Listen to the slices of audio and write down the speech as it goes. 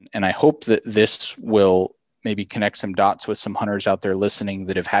And I hope that this will maybe connect some dots with some hunters out there listening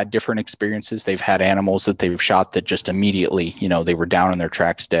that have had different experiences. They've had animals that they've shot that just immediately, they were down in their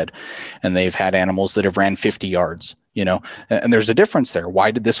tracks dead. And they've had animals that have ran 50 yards, and there's a difference there.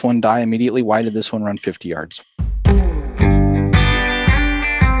 Why did this one die immediately? Why did this one run 50 yards?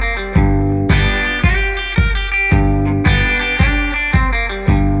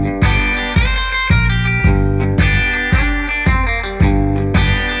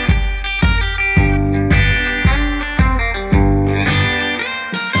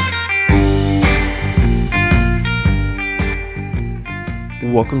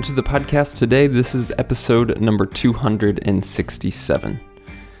 Welcome to the podcast today. This is episode number 267.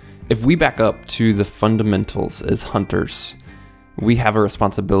 If we back up to the fundamentals as hunters, we have a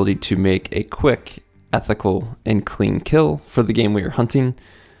responsibility to make a quick, ethical, and clean kill for the game we are hunting.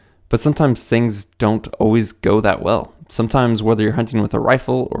 But sometimes things don't always go that well. Sometimes whether you're hunting with a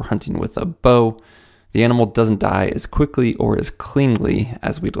rifle or hunting with a bow, the animal doesn't die as quickly or as cleanly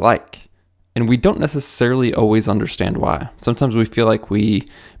as we'd like. And we don't necessarily always understand why. Sometimes we feel like we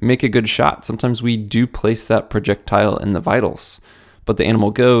make a good shot. Sometimes we do place that projectile in the vitals. But the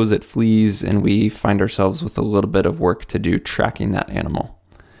animal goes, it flees, and we find ourselves with a little bit of work to do tracking that animal.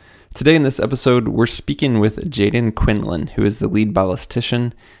 Today in this episode, we're speaking with Jaden Quinlan, who is the lead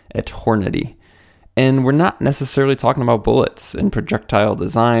ballistician at Hornady. And we're not necessarily talking about bullets and projectile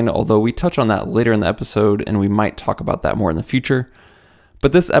design, although we touch on that later in the episode, and we might talk about that more in the future.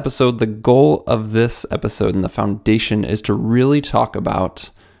 But this episode, the goal of this episode and the foundation is to really talk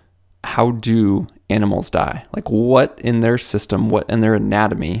about how do animals die? Like what in their system, what in their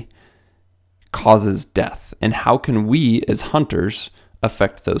anatomy causes death? And how can we as hunters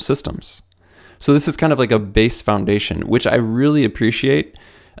affect those systems? So this is kind of like a base foundation, which I really appreciate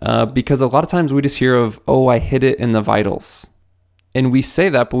because a lot of times we just hear of, oh, I hit it in the vitals. And we say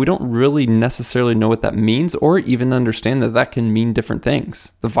that, but we don't really necessarily know what that means or even understand that that can mean different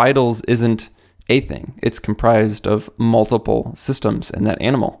things. The vitals isn't a thing. It's comprised of multiple systems in that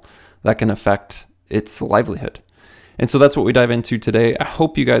animal that can affect its livelihood. And so that's what we dive into today. I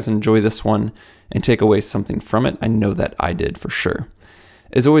hope you guys enjoy this one and take away something from it. I know that I did for sure.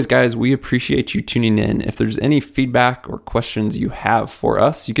 As always, guys, we appreciate you tuning in. If there's any feedback or questions you have for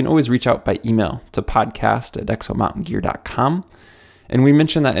us, you can always reach out by email to podcast@exomountaingear.com. And we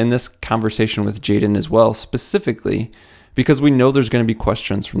mentioned that in this conversation with Jaden as well, specifically because we know there's going to be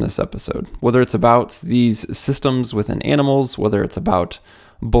questions from this episode, whether it's about these systems within animals, whether it's about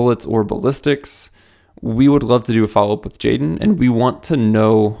bullets or ballistics. We would love to do a follow-up with Jaden, and we want to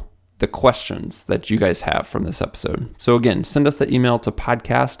know the questions that you guys have from this episode. So again, send us the email to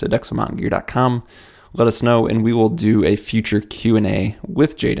podcast@exomountaingear.com. Let us know, and we will do a future Q&A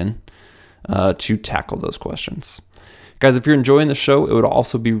with Jaden to tackle those questions. Guys, if you're enjoying the show, it would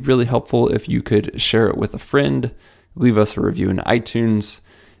also be really helpful if you could share it with a friend, leave us a review in iTunes,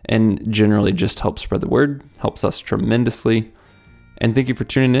 and generally just help spread the word. Helps us tremendously. And thank you for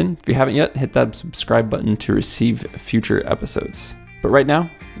tuning in. If you haven't yet, hit that subscribe button to receive future episodes. But right now,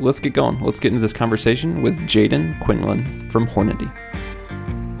 let's get going. Let's get into this conversation with Jaden Quinlan from Hornady.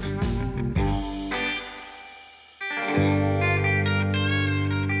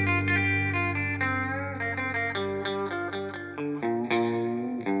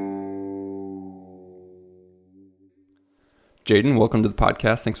 Jaden, welcome to the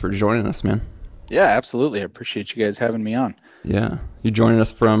podcast. Thanks for joining us, man. Yeah, absolutely. I appreciate you guys having me on. Yeah. You joining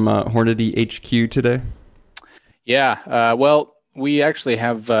us from Hornady HQ today? Yeah. Well, we actually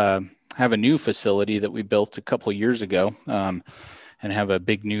have a new facility that we built a couple of years ago and have a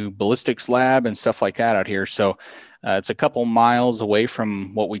big new ballistics lab and stuff like that out here. So it's a couple miles away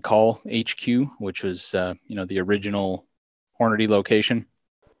from what we call HQ, which was, the original Hornady location.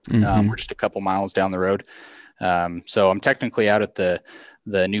 Mm-hmm. We're just a couple miles down the road. So I'm technically out at the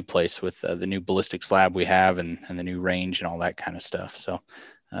new place with the new ballistics lab we have and the new range and all that kind of stuff. So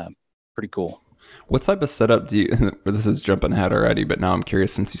pretty cool. What type of setup do you, this is jumping ahead already, but now I'm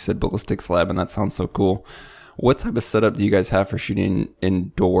curious since you said ballistics lab and that sounds so cool. What type of setup do you guys have for shooting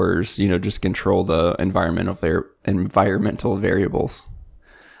indoors, just control the environmental variables?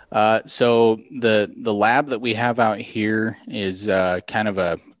 So the lab that we have out here is kind of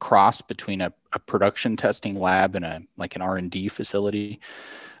a cross between a production testing lab and an R&D facility.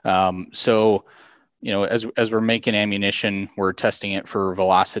 So as we're making ammunition, we're testing it for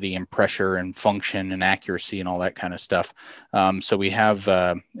velocity and pressure and function and accuracy and all that kind of stuff. So we have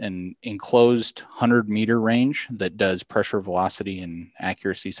an enclosed 100-meter range that does pressure, velocity, and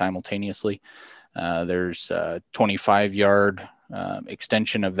accuracy simultaneously. There's a 25-yard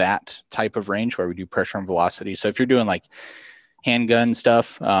extension of that type of range where we do pressure and velocity. So if you're doing handgun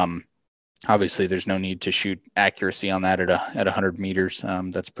stuff. Obviously, there's no need to shoot accuracy on that at 100 meters.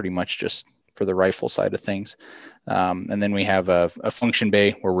 That's pretty much just for the rifle side of things. And then we have a function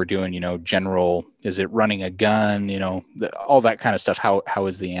bay where we're doing, general, is it running a gun, all that kind of stuff. How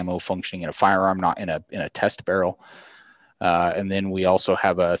is the ammo functioning in a firearm, not in a test barrel? And then we also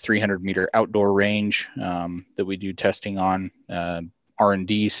have a 300-meter outdoor range that we do testing on,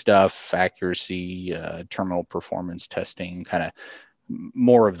 R&D stuff, accuracy, terminal performance testing, kind of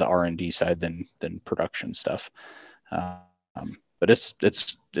more of the R&D side than production stuff. But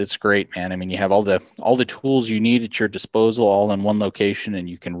it's great, man. I mean, you have all the tools you need at your disposal all in one location, and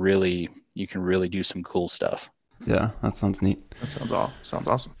you can really do some cool stuff. Yeah, that sounds neat. That sounds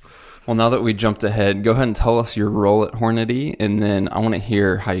awesome. Well, now that we jumped ahead, go ahead and tell us your role at Hornady, and then I want to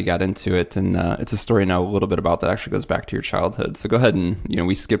hear how you got into it. And it's a story I know a little bit about that actually goes back to your childhood. So go ahead and,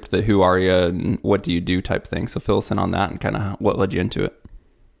 we skipped the who are you and what do you do type thing. So fill us in on that and kind of what led you into it.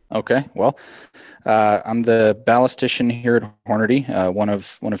 Okay. Well, I'm the ballistician here at Hornady, one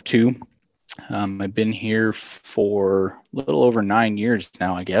of two. I've been here for a little over 9 years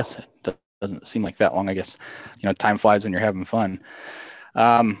now, I guess. It doesn't seem like that long, I guess. Time flies when you're having fun.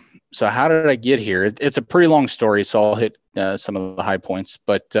 So how did I get here? It's a pretty long story, so I'll hit some of the high points.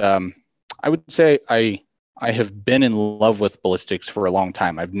 But I would say I have been in love with ballistics for a long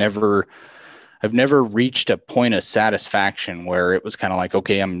time. I've never reached a point of satisfaction where it was kind of like,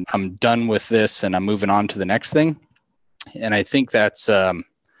 okay, I'm done with this and I'm moving on to the next thing. And I think that's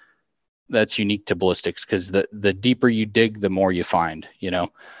unique to ballistics, because the deeper you dig, the more you find.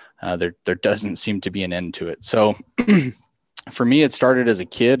 There doesn't seem to be an end to it. So. For me, it started as a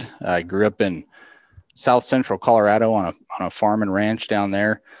kid. I grew up in South Central Colorado on a farm and ranch down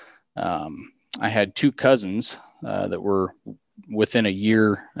there. I had two cousins that were within a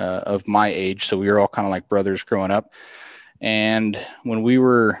year of my age, so we were all kind of like brothers growing up. And when we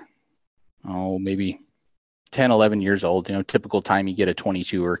were, maybe 10, 11 years old, typical time you get a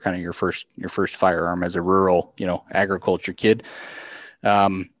 22 or kind of your first firearm as a rural, agriculture kid.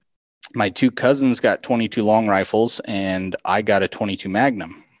 My two cousins got 22 long rifles and I got a 22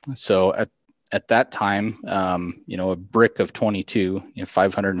 Magnum. So at that time, a brick of 22,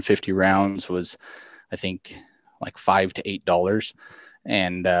 550 rounds was, I think, like $5 to $8.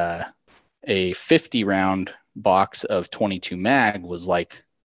 And a 50 round box of 22 mag was like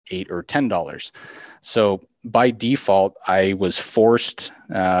 $8 or $10. So by default, I was forced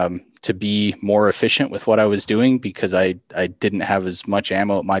to be more efficient with what I was doing because I didn't have as much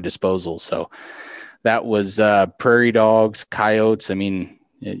ammo at my disposal. So that was prairie dogs, coyotes. I mean,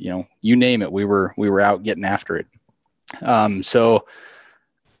 you name it, we were out getting after it. So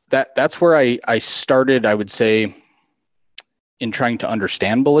that's where I started, I would say, in trying to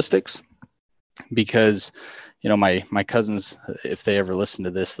understand ballistics, because my cousins, if they ever listen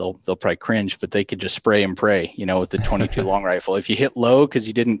to this, they'll probably cringe, but they could just spray and pray, with the 22 long rifle. If you hit low because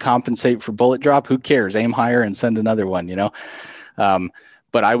you didn't compensate for bullet drop, who cares? Aim higher and send another one,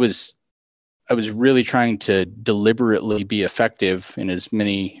 But I was really trying to deliberately be effective in as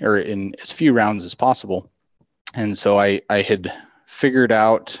few rounds as possible. And so I had figured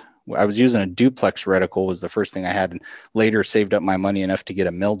out, I was using a duplex reticle was the first thing I had, and later saved up my money enough to get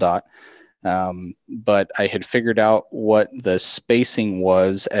a mil dot. But I had figured out what the spacing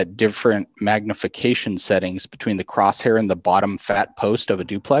was at different magnification settings between the crosshair and the bottom fat post of a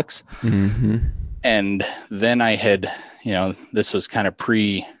duplex. Mm-hmm. And then I had, this was kind of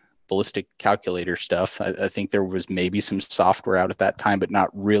pre-ballistic calculator stuff. I think there was maybe some software out at that time, but not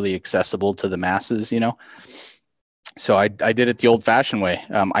really accessible to the masses, So I did it the old-fashioned way.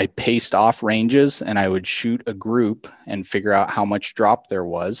 I paced off ranges, and I would shoot a group and figure out how much drop there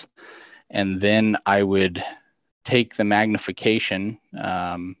was. And then I would take the magnification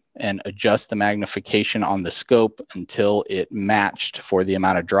and adjust the magnification on the scope until it matched for the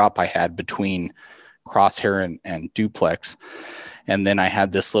amount of drop I had between crosshair and duplex. And then I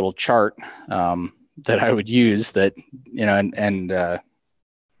had this little chart that I would use that,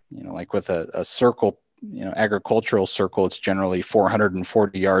 like with a circle, agricultural circle, it's generally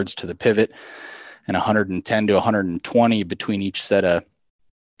 440 yards to the pivot and 110 to 120 between each set of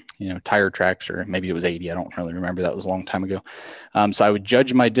tire tracks, or maybe it was 80. I don't really remember. That was a long time ago. So I would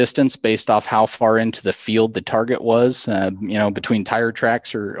judge my distance based off how far into the field the target was, between tire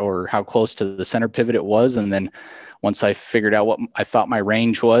tracks or how close to the center pivot it was. And then once I figured out what I thought my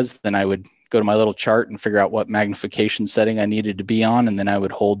range was, then I would go to my little chart and figure out what magnification setting I needed to be on. And then I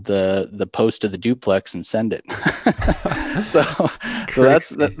would hold the post of the duplex and send it. so that's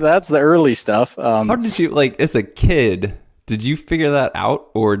the early stuff. How did you, as a kid, did you figure that out,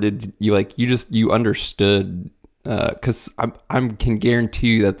 or did you you understood because I can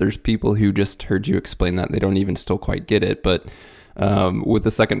guarantee you that there's people who just heard you explain that they don't even still quite get it. But with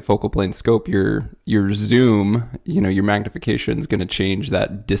the second focal plane scope, your zoom, your magnification is going to change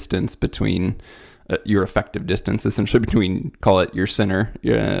that distance between your effective distance, essentially between, call it your center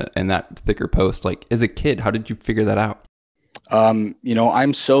and that thicker post. Like, as a kid, how did you figure that out?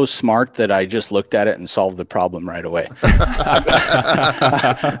 I'm so smart that I just looked at it and solved the problem right away.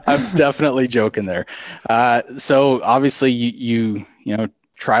 I'm definitely joking there. So obviously you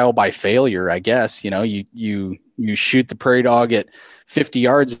trial by failure, I guess. You shoot the prairie dog at 50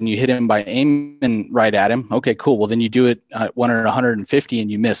 yards and you hit him by aiming right at him. Okay, cool. Well, then you do it one at 150 and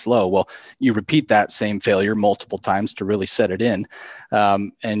you miss low. Well, you repeat that same failure multiple times to really set it in.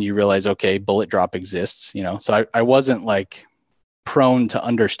 And you realize, okay, bullet drop exists, So I wasn't like prone to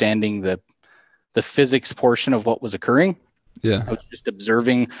understanding the physics portion of what was occurring. Yeah. I was just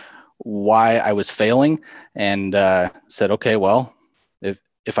observing why I was failing and said, okay, well,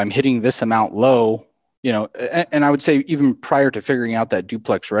 if I'm hitting this amount low, and I would say even prior to figuring out that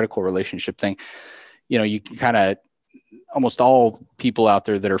duplex reticle relationship thing, you can kind of, almost all people out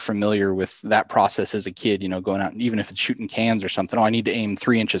there that are familiar with that process as a kid, going out, and even if it's shooting cans or something, I need to aim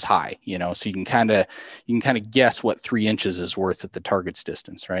 3 inches high, so you can kind of guess what 3 inches is worth at the target's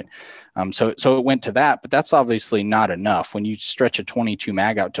distance. Right. So it went to that, but that's obviously not enough. When you stretch a 22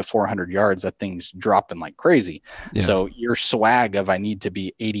 mag out to 400 yards, that thing's dropping like crazy. Yeah. So your swag of, I need to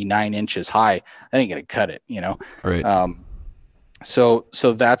be 89 inches high, that ain't going to cut it, Right. So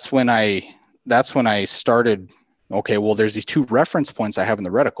that's when I started, okay, well, there's these 2 reference points I have in the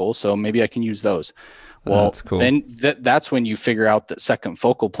reticle, so maybe I can use those. Well, that's cool. Then that's when you figure out that second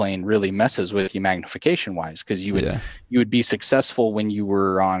focal plane really messes with you magnification wise, because you would be successful when you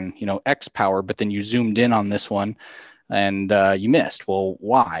were on, X power, but then you zoomed in on this one and you missed. Well,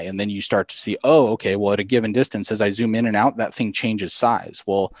 why? And then you start to see, oh, okay, well, at a given distance, as I zoom in and out, that thing changes size.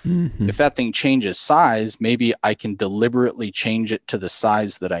 Well, if that thing changes size, maybe I can deliberately change it to the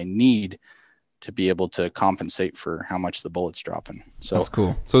size that I need to be able to compensate for how much the bullet's dropping. So that's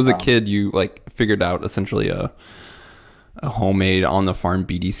cool. So as a kid, you figured out essentially a homemade on the farm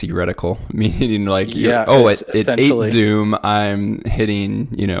BDC reticle, meaning at 8 zoom, I'm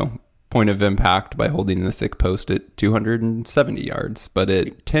hitting, point of impact by holding the thick post at 270 yards, but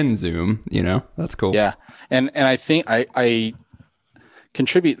at 10 zoom, that's cool. Yeah. And I think I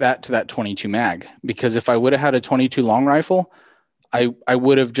contribute that to that 22 mag, because if I would have had a 22 long rifle, I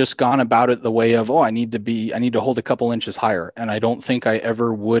would have just gone about it the way of, I need to hold a couple inches higher. And I don't think I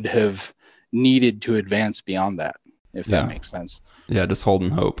ever would have needed to advance beyond that, if that makes sense. Yeah. Just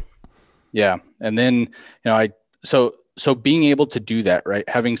holding hope. Yeah. And then, so being able to do that, right,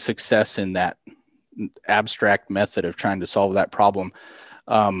 having success in that abstract method of trying to solve that problem,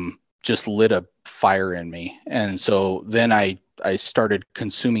 just lit a fire in me. And so then I started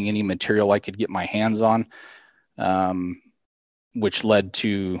consuming any material I could get my hands on, which led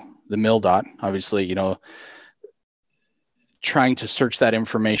to the MIL-DOT. Obviously, trying to search that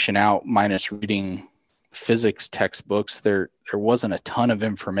information out minus reading physics textbooks, there wasn't a ton of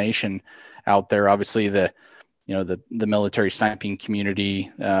information out there. Obviously, the military sniping community,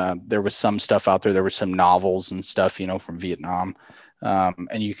 there was some stuff out there. There were some novels and stuff, from Vietnam.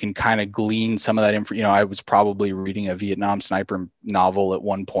 And you can kind of glean some of that info. I was probably reading a Vietnam sniper novel at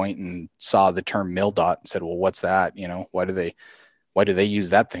one point and saw the term MIL-DOT and said, well, what's that? Why do they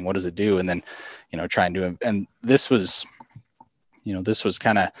use that thing? What does it do? And then, trying to, and this was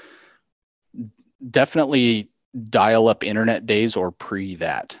kind of definitely dial up internet days or pre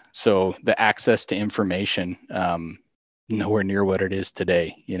that. So the access to information, nowhere near what it is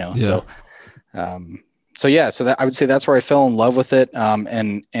today, Yeah. So that, I would say that's where I fell in love with it.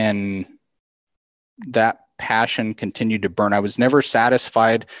 And that passion continued to burn. I was never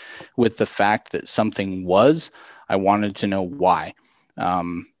satisfied with the fact that something was. I wanted to know why.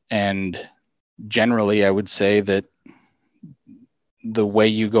 And generally, I would say that the way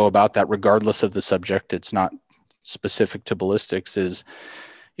you go about that, regardless of the subject, it's not specific to ballistics, is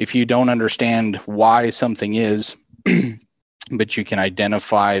if you don't understand why something is, but you can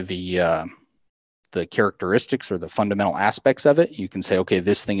identify the characteristics or the fundamental aspects of it, you can say, okay,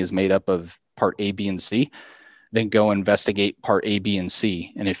 this thing is made up of part A, B, and C. Then go investigate part A, B, and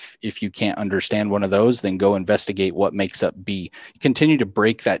C. And if you can't understand one of those, then go investigate what makes up B. You continue to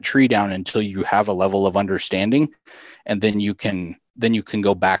break that tree down until you have a level of understanding, and then you can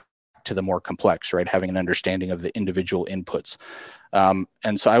go back to the more complex, right? Having an understanding of the individual inputs.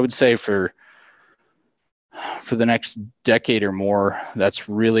 And so I would say for the next decade or more, that's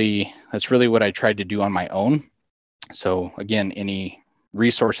really what I tried to do on my own. So again, any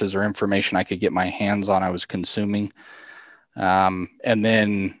resources or information I could get my hands on, I was consuming. And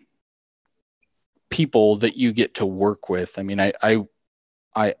then people that you get to work with. I mean,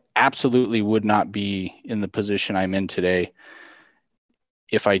 I absolutely would not be in the position I'm in today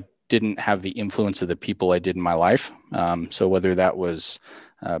if I didn't have the influence of the people I did in my life. So whether that was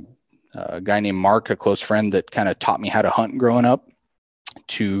a guy named Mark, a close friend that kind of taught me how to hunt growing up,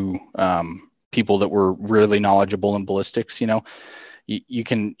 to people that were really knowledgeable in ballistics, you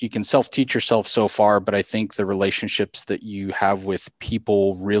can self-teach yourself so far, but I think the relationships that you have with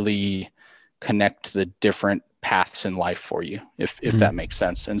people really connect the different paths in life for you, if that makes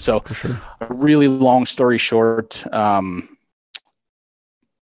sense. And so, For sure. a really long story short,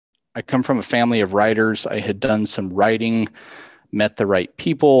 I come from a family of writers. I had done some writing, met the right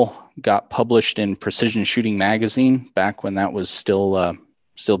people, got published in Precision Shooting magazine back when that was still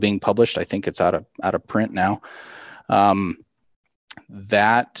being published. I think it's out of print now.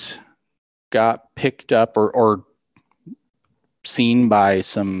 That got picked up or seen by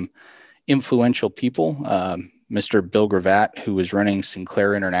some influential people. Mr. Bill Gravatt, who was running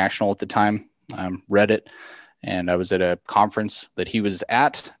Sinclair International at the time, read it. And I was at a conference that he was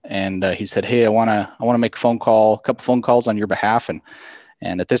at, and he said, "Hey, I want to make a couple phone calls on your behalf."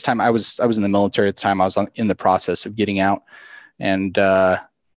 And at this time, I was in the military at the time. I was in the process of getting out, and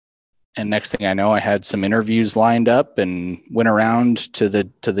next thing I know, I had some interviews lined up and went around to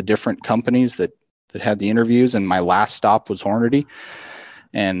the different companies that had the interviews. And my last stop was Hornady,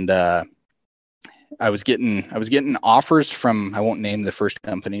 and I was getting offers from, I won't name the first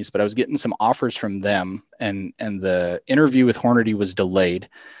companies, but I was getting some offers from them, and the interview with Hornady was delayed.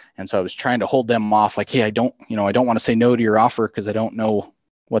 And so I was trying to hold them off, like, hey, I don't want to say no to your offer because I don't know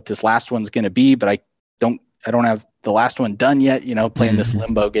what this last one's going to be, but I don't have the last one done yet, playing this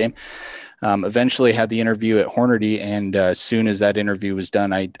limbo game. Eventually had the interview at Hornady, and as soon as that interview was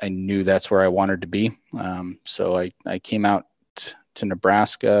done, I knew that's where I wanted to be. So I came out to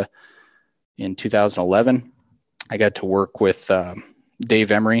Nebraska in 2011. I got to work with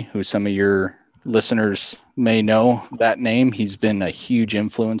Dave Emery, who some of your listeners may know that name. He's been a huge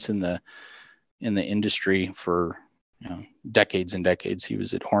influence in the industry for decades and decades. He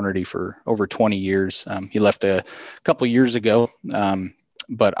was at Hornady for over 20 years. He left a couple years ago,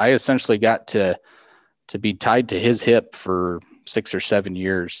 but I essentially got to be tied to his hip for 6 or 7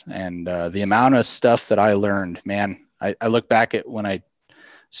 years. And the amount of stuff that I learned, man, I look back at when I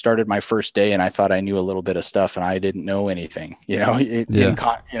started my first day and I thought I knew a little bit of stuff and I didn't know anything, in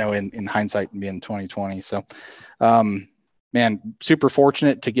hindsight and being 2020. So, man, super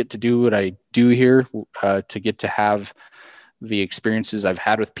fortunate to get to do what I do here, to get to have the experiences I've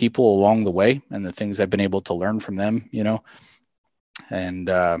had with people along the way and the things I've been able to learn from them, and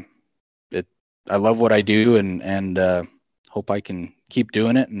I love what I do and hope I can keep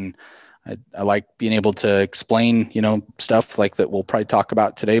doing it. And I like being able to explain, stuff like that we'll probably talk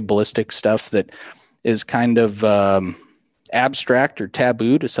about today, ballistic stuff that is kind of abstract or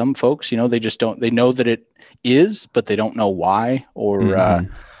taboo to some folks. They just don't, they know that it is, but they don't know why or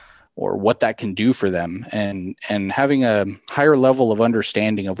what that can do for them. And having a higher level of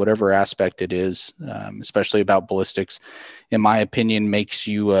understanding of whatever aspect it is, especially about ballistics, in my opinion, makes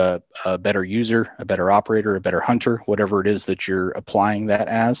you a better user, a better operator, a better hunter, whatever it is that you're applying that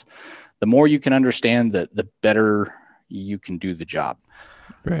as. The more you can understand, the better you can do the job.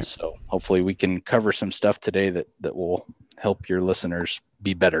 Right. So hopefully we can cover some stuff today that will help your listeners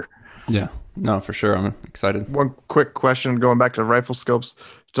be better. Yeah, no, for sure. I'm excited. One quick question, going back to rifle scopes,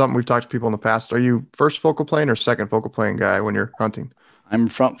 something we've talked to people in the past. Are you first focal plane or second focal plane guy when you're hunting? I'm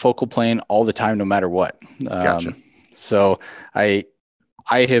front focal plane all the time, no matter what. Gotcha. So I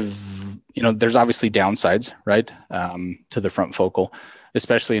have, there's obviously downsides, right, to the front focal,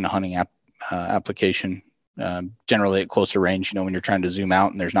 especially in a hunting application, generally at closer range, when you're trying to zoom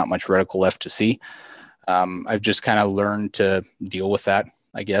out and there's not much reticle left to see. I've just kind of learned to deal with that,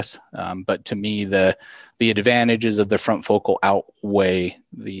 I guess. But to me, the advantages of the front focal outweigh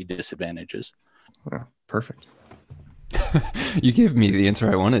the disadvantages. Yeah, perfect. You gave me the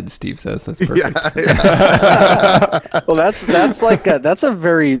answer I wanted, Steve says. That's perfect. Yeah. Well, that's like that's a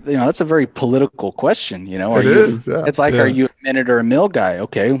very political question, It is. Yeah. It's like, are you a minute or a mill guy?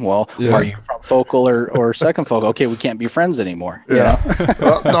 Okay, well, are you front focal or second focal? Okay, we can't be friends anymore. Yeah.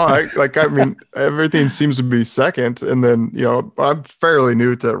 Well, no, everything seems to be second. And then, I'm fairly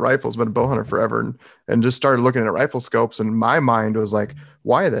new to rifles, been a bow hunter forever and just started looking at rifle scopes. And my mind was like,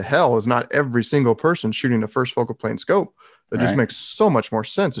 why the hell is not every single person shooting a first focal plane scope? That just makes so much more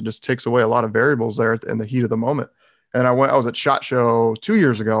sense. It just takes away a lot of variables there in the heat of the moment. And I was at SHOT Show 2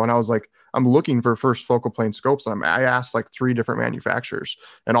 years ago and I was like, I'm looking for first focal plane scopes. And I asked like 3 different manufacturers,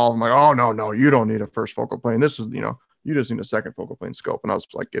 and all of them like, oh no, you don't need a first focal plane. This is, you just need a second focal plane scope. And I was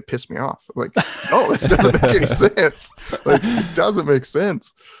like, it pissed me off. Like, no, this doesn't make any sense. Like, it doesn't make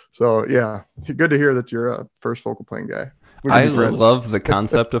sense. So yeah, good to hear that you're a first focal plane guy. I love the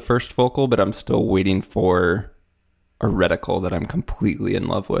concept of first focal, but I'm still waiting for a reticle that I'm completely in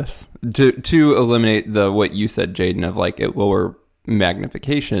love with to eliminate what you said, Jaden, of like at lower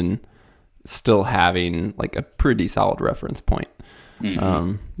magnification, still having like a pretty solid reference point.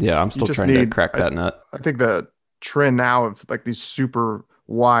 Yeah, I'm still trying to crack that nut. I think the trend now of like these super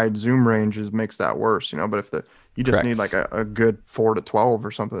wide zoom ranges makes that worse, but if you just need like a good 4 to 12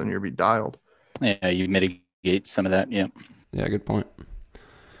 or something, then you'll be dialed. Yeah, you mitigate some of that. Yeah, good point.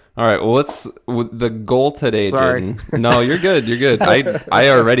 All right, well, the goal today, sorry. Jaden. No, you're good. I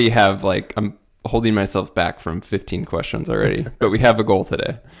already have I'm holding myself back from 15 questions already, but we have a goal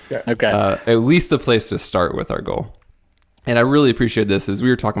today. Okay. At least a place to start with our goal. And I really appreciate this. As we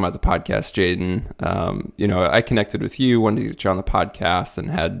were talking about the podcast, Jaden, I connected with you, wanted to get you on the podcast,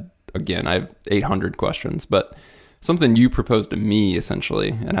 and I have 800 questions. But something you proposed to me, essentially,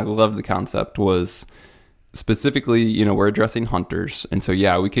 and I love the concept, was specifically, we're addressing hunters. And so,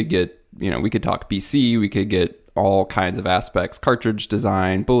 yeah, we could talk BC, we could get all kinds of aspects, cartridge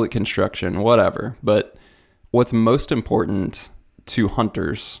design, bullet construction, whatever. But what's most important to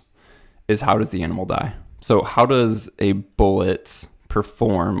hunters is, how does the animal die? So how does a bullet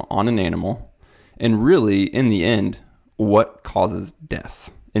perform on an animal? And really, in the end, what causes death?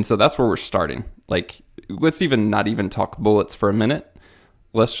 And so that's where we're starting. Let's not even talk bullets for a minute.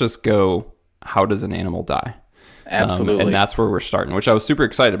 Let's just go, how does an animal die? Absolutely. And that's where we're starting, which I was super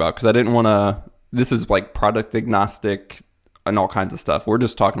excited about, because I didn't want to, this is like product agnostic and all kinds of stuff. We're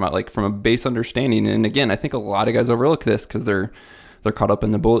just talking about from a base understanding. And again, I think a lot of guys overlook this because they're caught up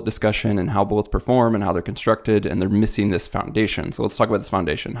in the bullet discussion and how bullets perform and how they're constructed, and they're missing this foundation. So let's talk about this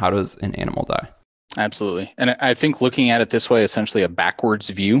foundation. How does an animal die? Absolutely. And I think looking at it this way, essentially a backwards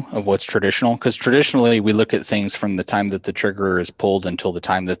view of what's traditional, because traditionally we look at things from the time that the trigger is pulled until the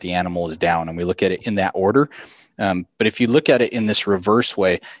time that the animal is down, and we look at it in that order. But if you look at it in this reverse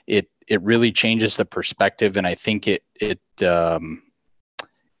way, it really changes the perspective, and I think it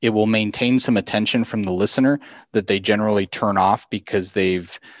will maintain some attention from the listener that they generally turn off because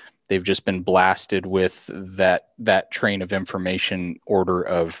they've just been blasted with that train of information order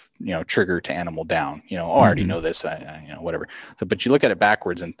of, trigger to animal down, I already know this, whatever. So, but you look at it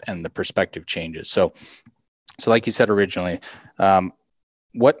backwards and the perspective changes. So like you said originally,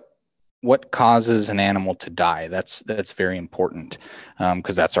 what causes an animal to die? That's very important,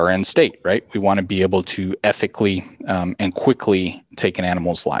 because that's our end state, right? We want to be able to ethically and quickly take an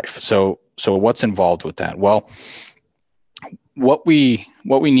animal's life. So what's involved with that? Well, what we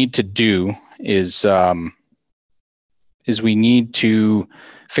need to do is we need to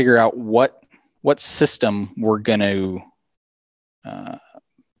figure out what system we're going to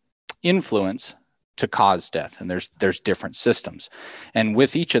influence to cause death. And there's different systems, and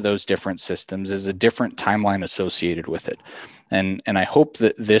with each of those different systems is a different timeline associated with it. And I hope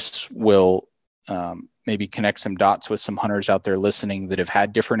that this will maybe connect some dots with some hunters out there listening that have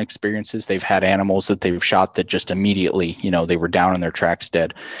had different experiences. They've had animals that they've shot that just immediately, they were down in their tracks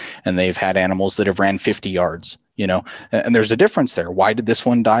dead, and they've had animals that have ran 50 yards, and there's a difference there. Why did this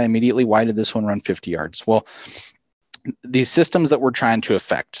one die immediately? Why did this one run 50 yards? Well, these systems that we're trying to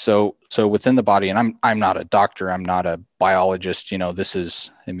affect. So within the body, and I'm not a doctor, I'm not a biologist, this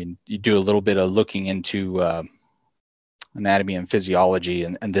is, you do a little bit of looking into anatomy and physiology,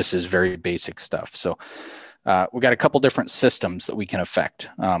 and this is very basic stuff. So we've got a couple different systems that we can affect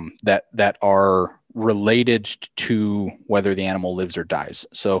that are related to whether the animal lives or dies.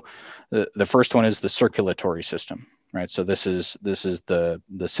 So the first one is the circulatory system. Right. So this is the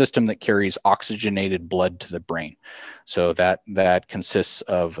system that carries oxygenated blood to the brain. So that consists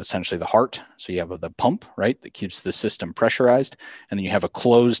of essentially the heart. So you have the pump, right, that keeps the system pressurized. And then you have a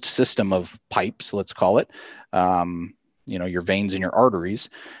closed system of pipes, let's call it, your veins and your arteries.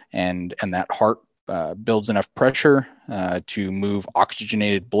 And that heart builds enough pressure to move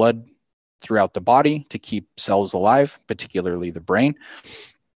oxygenated blood throughout the body to keep cells alive, particularly the brain.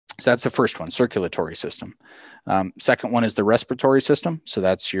 So that's the first one, circulatory system. Second one is the respiratory system. So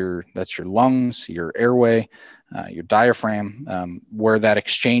that's your lungs, your airway, your diaphragm, where that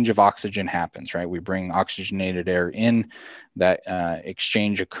exchange of oxygen happens, right? We bring oxygenated air in, that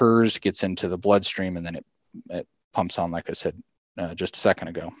exchange occurs, gets into the bloodstream, and then it pumps on, like I said just a second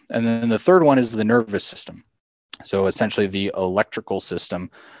ago. And then the third one is the nervous system. So essentially the electrical system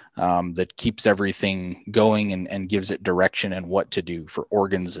that keeps everything going and gives it direction and what to do for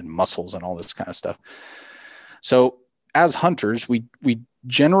organs and muscles and all this kind of stuff. So as hunters, we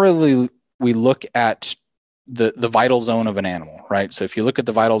generally look at the vital zone of an animal, right? So if you look at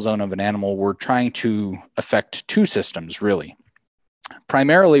the vital zone of an animal, we're trying to affect two systems, really.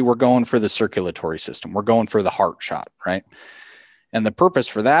 Primarily, we're going for the circulatory system. We're going for the heart shot, right? And the purpose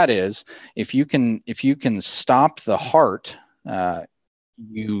for that is if you can stop the heart,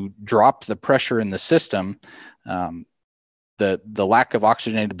 you drop the pressure in the system. The lack of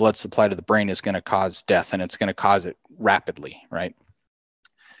oxygenated blood supply to the brain is going to cause death, and it's going to cause it rapidly, right?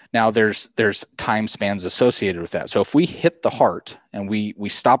 Now, there's time spans associated with that. So if we hit the heart and we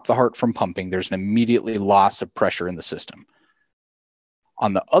stop the heart from pumping, there's an immediately loss of pressure in the system.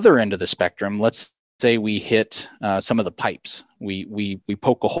 On the other end of the spectrum, let's say we hit some of the pipes. We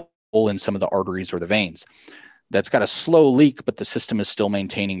poke a hole in some of the arteries or the veins. That's got a slow leak, but the system is still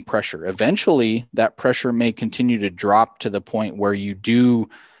maintaining pressure. Eventually, that pressure may continue to drop to the point where you do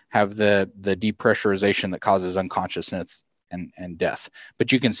have the depressurization that causes unconsciousness and death.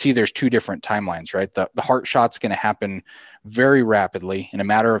 But you can see there's two different timelines, right? The heart shot's going to happen very rapidly. In a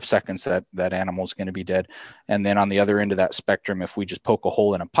matter of seconds, that animal's going to be dead. And then on the other end of that spectrum, if we just poke a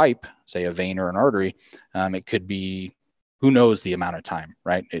hole in a pipe, say a vein or an artery, it could be who knows the amount of time,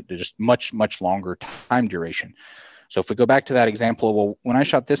 right? It's just much, much longer time duration. So if we go back to that example, well, when I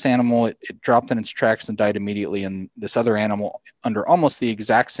shot this animal, it dropped in its tracks and died immediately. And this other animal, under almost the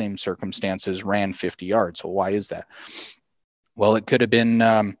exact same circumstances, ran 50 yards. Well, why is that? Well, it could have been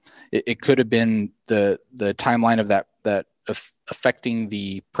the timeline of that affecting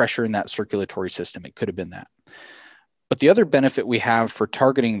the pressure in that circulatory system. It could have been that. But the other benefit we have for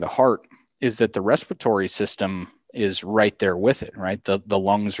targeting the heart is that the respiratory system is right there with it, right? The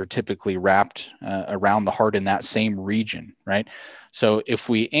lungs are typically wrapped around the heart in that same region, right? So if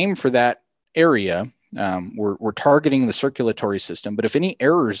we aim for that area, we're targeting the circulatory system, but if any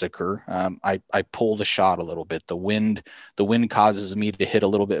errors occur, I pull the shot a little bit. The wind causes me to hit a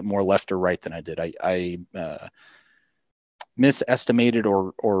little bit more left or right than I did. I misestimated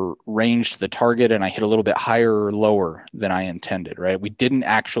or ranged the target, and I hit a little bit higher or lower than I intended, right? We didn't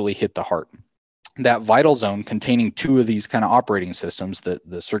actually hit the heart. That vital zone containing two of these kind of operating systems,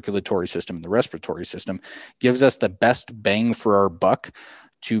 the circulatory system and the respiratory system, gives us the best bang for our buck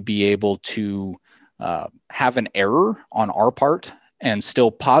to be able to have an error on our part and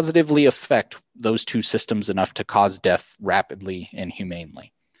still positively affect those two systems enough to cause death rapidly and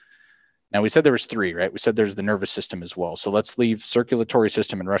humanely. Now, we said there was three, right? We said there's the nervous system as well. So let's leave circulatory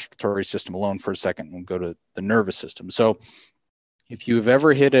system and respiratory system alone for a second and we'll go to the nervous system. So if you've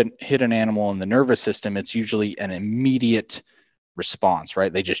ever hit an animal in the nervous system, it's usually an immediate response,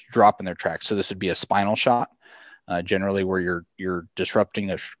 right? They just drop in their tracks. So this would be a spinal shot. Generally where you're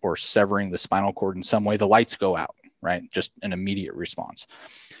disrupting or severing the spinal cord in some way, the lights go out, right? Just an immediate response.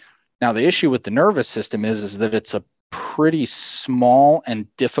 Now, the issue with the nervous system is that it's a pretty small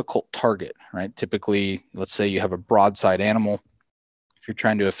and difficult target, right? Typically, let's say you have a broadside animal. If you're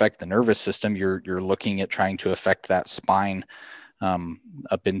trying to affect the nervous system, you're looking at trying to affect that spine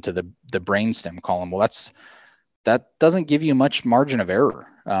up into the brainstem column. Well, that doesn't give you much margin of error.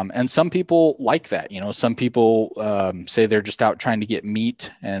 And some people like that. Some people say they're just out trying to get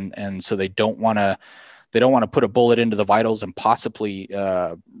meat, and so they don't want to put a bullet into the vitals and possibly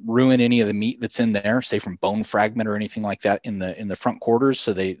ruin any of the meat that's in there, say from bone fragment or anything like that in the front quarters.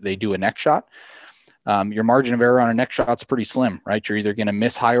 So they do a neck shot. Your margin of error on a neck shot's pretty slim, right? You're either going to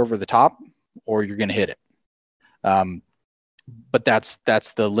miss high over the top or you're going to hit it. But that's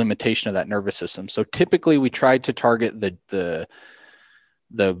the limitation of that nervous system. So typically we try to target the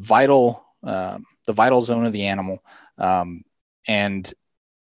vital zone of the animal, and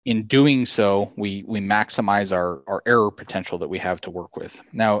in doing so, we maximize our error potential that we have to work with.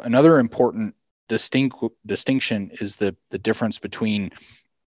 Now, another important distinction is the difference between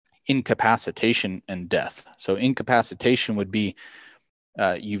incapacitation and death. So incapacitation would be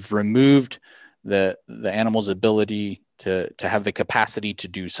you've removed the animal's ability to have the capacity to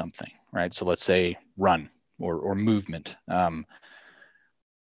do something, right? So let's say run or movement.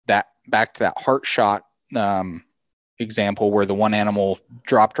 That back to that heart shot example where the one animal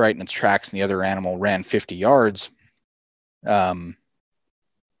dropped right in its tracks and the other animal ran 50 yards.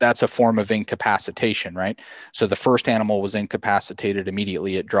 That's a form of incapacitation, right? So the first animal was incapacitated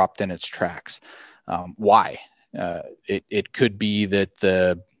immediately. It dropped in its tracks. Why? It could be that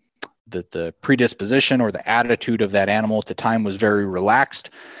the predisposition or the attitude of that animal at the time was very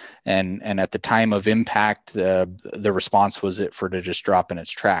relaxed, And at the time of impact, the response was for it to just drop in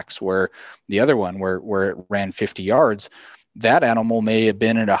its tracks. Where the other one, where it ran 50 yards, that animal may have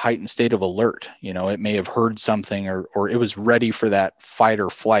been in a heightened state of alert. It may have heard something, or it was ready for that fight or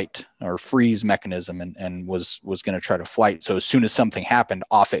flight or freeze mechanism, and was going to try to flight. So as soon as something happened,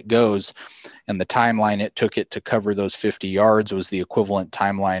 off it goes. And the timeline it took it to cover those 50 yards was the equivalent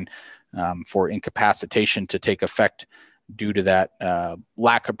timeline for incapacitation to take effect due to that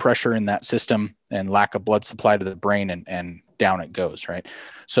lack of pressure in that system and lack of blood supply to the brain, and down it goes, right?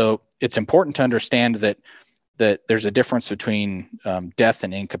 So it's important to understand that there's a difference between death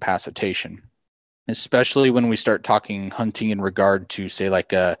and incapacitation, especially when we start talking hunting in regard to, say,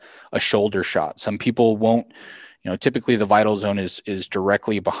 like a shoulder shot. Some people won't, typically the vital zone is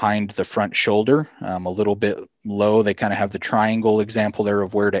directly behind the front shoulder, a little bit low. They kind of have the triangle example there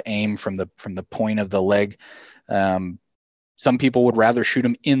of where to aim from the point of the leg. Some people would rather shoot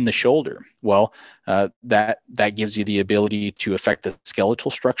them in the shoulder. Well, that gives you the ability to affect the skeletal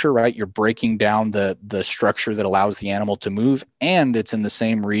structure, right? You're breaking down the structure that allows the animal to move, and it's in the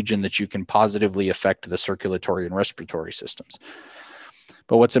same region that you can positively affect the circulatory and respiratory systems.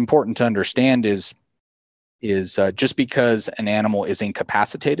 But what's important to understand is just because an animal is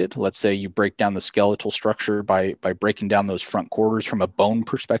incapacitated, let's say you break down the skeletal structure by breaking down those front quarters from a bone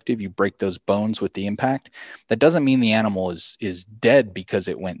perspective, you break those bones with the impact, that doesn't mean the animal is dead because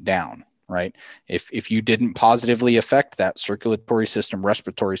it went down, right? If you didn't positively affect that circulatory system,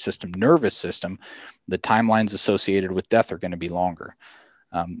 respiratory system, nervous system, the timelines associated with death are going to be longer.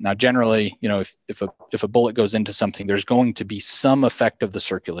 Now, generally, if a bullet goes into something, there's going to be some effect of the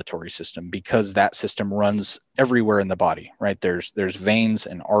circulatory system because that system runs everywhere in the body, right? There's veins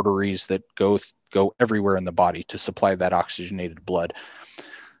and arteries that go everywhere in the body to supply that oxygenated blood.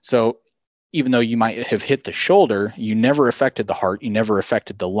 So even though you might have hit the shoulder, you never affected the heart, you never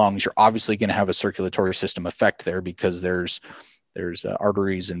affected the lungs. You're obviously going to have a circulatory system effect there because there's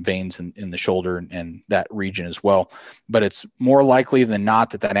arteries and veins in the shoulder and that region as well. But it's more likely than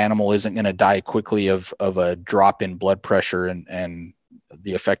not that animal isn't going to die quickly of a drop in blood pressure and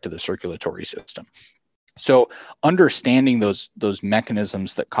the effect of the circulatory system. So understanding those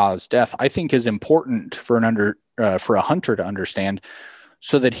mechanisms that cause death, I think, is important for a hunter to understand,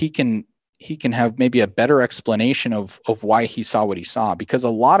 so that he can have maybe a better explanation of why he saw what he saw. Because a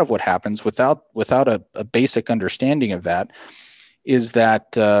lot of what happens without a basic understanding of that is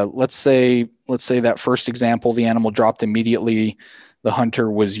that let's say that first example, the animal dropped immediately. The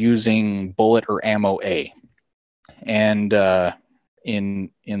hunter was using bullet or ammo A, and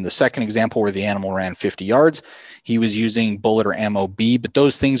in the second example where the animal ran 50 yards, he was using bullet or ammo B. But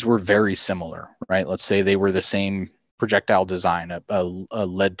those things were very similar, right? Let's say they were the same projectile design, a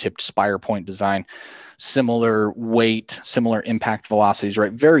lead-tipped spire point design, similar weight, similar impact velocities,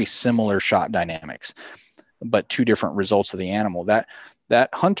 right? Very similar shot dynamics, but two different results of the animal. That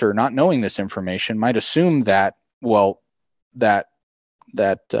hunter, not knowing this information, might assume that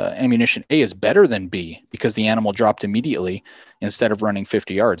ammunition A is better than B because the animal dropped immediately instead of running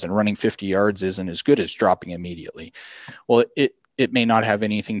 50 yards, and running 50 yards isn't as good as dropping immediately. Well, it may not have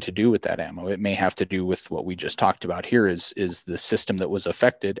anything to do with that ammo. It may have to do with what we just talked about here is the system that was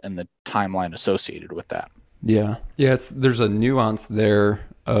affected and the timeline associated with that. Yeah. There's a nuance there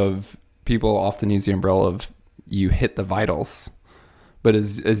of people often use the umbrella of you hit the vitals. But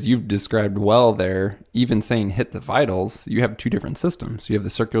as you've described well there, even saying hit the vitals, you have two different systems. You have the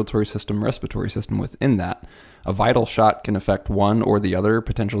circulatory system, respiratory system within that. A vital shot can affect one or the other,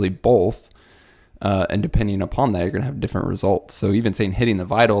 potentially both. And depending upon that, you're going to have different results. So even saying hitting the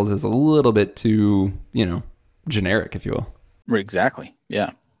vitals is a little bit too, generic, if you will. Exactly.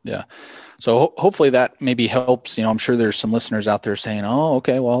 Yeah. So hopefully that maybe helps. I'm sure there's some listeners out there saying, oh,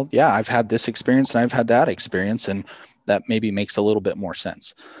 okay, well, yeah, I've had this experience and I've had that experience, and that maybe makes a little bit more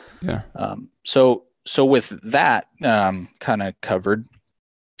sense. Yeah. So with that kind of covered,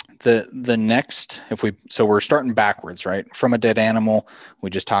 the next, so we're starting backwards, right? From a dead animal, we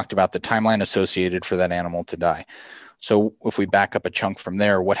just talked about the timeline associated for that animal to die. So if we back up a chunk from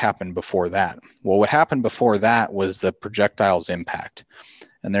there, what happened before that? Well, what happened before that was the projectile's impact.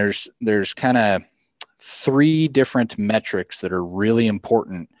 And there's kind of three different metrics that are really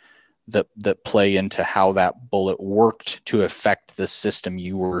important that play into how that bullet worked to affect the system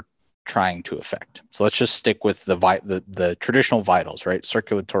you were trying to affect. So let's just stick with the traditional vitals, right?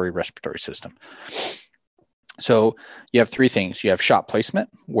 Circulatory, respiratory system. So you have three things. You have shot placement.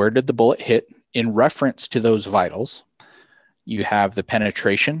 Where did the bullet hit in reference to those vitals? You have the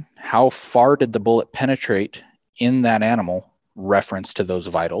penetration. How far did the bullet penetrate in that animal reference to those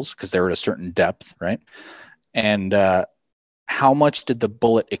vitals? Because they're at a certain depth, right? And how much did the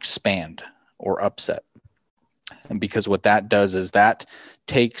bullet expand or upset? And because what that does is that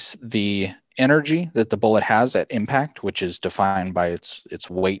takes the energy that the bullet has at impact, which is defined by its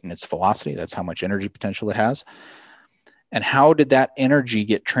weight and its velocity. That's how much energy potential it has. And how did that energy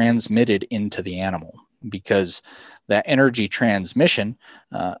get transmitted into the animal? Because that energy transmission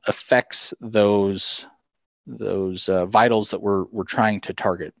affects those vitals that we're trying to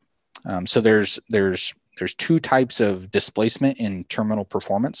target. So there's two types of displacement in terminal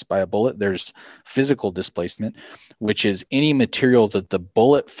performance by a bullet. There's physical displacement, which is any material that the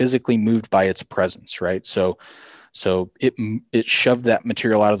bullet physically moved by its presence, right? So it shoved that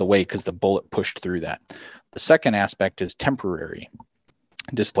material out of the way because the bullet pushed through that. The second aspect is temporary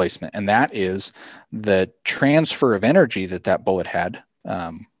displacement, and that is the transfer of energy that bullet had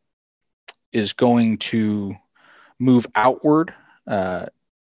is going to move outward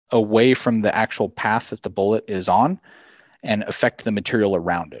away from the actual path that the bullet is on and affect the material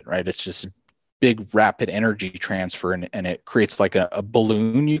around it, right? It's just big rapid energy transfer, and it creates like a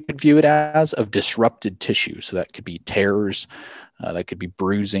balloon, you could view it as, of disrupted tissue. So that could be tears, that could be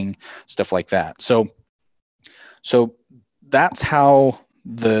bruising, stuff like that. So that's how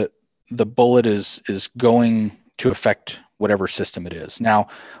the bullet is going to affect whatever system it is. Now,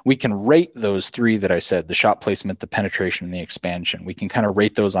 we can rate those three that I said, the shot placement, the penetration, and the expansion. We can kind of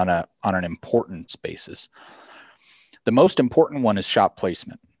rate those on an importance basis. The most important one is shot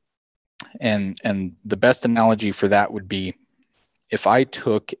placement. And the best analogy for that would be if I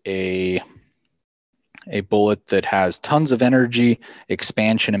took a bullet that has tons of energy,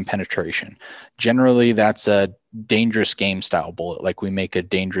 expansion, and penetration. Generally, that's a dangerous game style bullet. Like we make a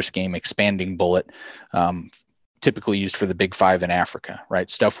dangerous game expanding bullet, typically used for the big five in Africa, right?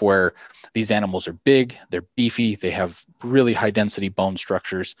 Stuff where these animals are big, they're beefy, they have really high density bone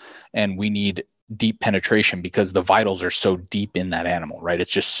structures, and we need deep penetration because the vitals are so deep in that animal, right?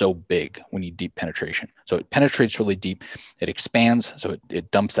 It's just so big. We need deep penetration. So it penetrates really deep, it expands, so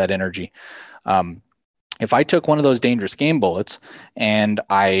it dumps that energy. If I took one of those dangerous game bullets and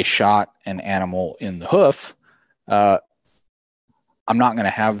I shot an animal in the hoof, I'm not going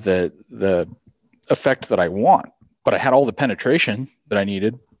to have the effect that I want, but I had all the penetration that I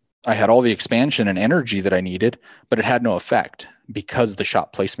needed. I had all the expansion and energy that I needed, but it had no effect because the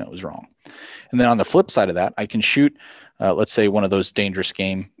shot placement was wrong. And then on the flip side of that, I can shoot, let's say one of those dangerous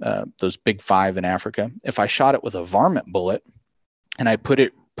game, those big five in Africa. If I shot it with a varmint bullet and I put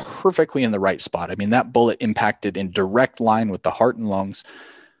it perfectly in the right spot, I mean, that bullet impacted in direct line with the heart and lungs,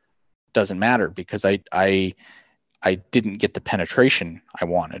 doesn't matter because I didn't get the penetration I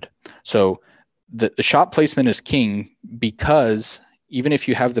wanted. So the shot placement is king because even if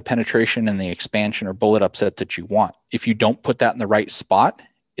you have the penetration and the expansion or bullet upset that you want, if you don't put that in the right spot,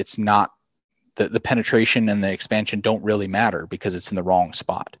 it's not the penetration and the expansion don't really matter because it's in the wrong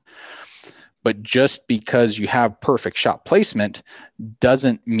spot. But just because you have perfect shot placement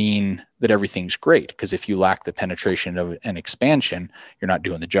doesn't mean that everything's great, because if you lack the penetration of an expansion, you're not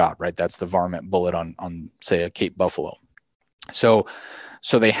doing the job, right? That's the varmint bullet on say, a Cape Buffalo. So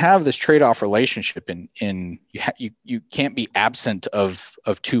they have this trade-off relationship in you can't be absent of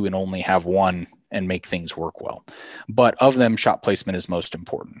two and only have one and make things work well. But of them, shot placement is most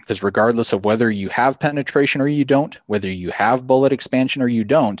important, because regardless of whether you have penetration or you don't, whether you have bullet expansion or you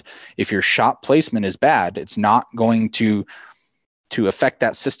don't, if your shot placement is bad, it's not going to affect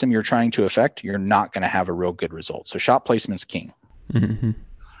that system you're trying to affect. You're not going to have a real good result. So shot placement's king. Mm-hmm.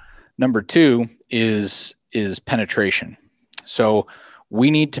 Number two is penetration. So we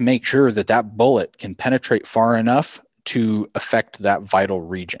need to make sure that bullet can penetrate far enough to affect that vital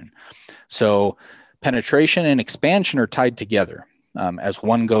region. So penetration and expansion are tied together. As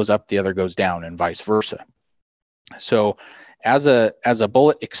one goes up, the other goes down, and vice versa. So as a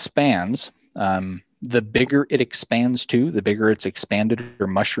bullet expands, the bigger it expands to, the bigger its expanded or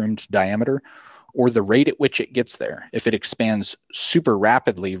mushroomed diameter, or the rate at which it gets there. If it expands super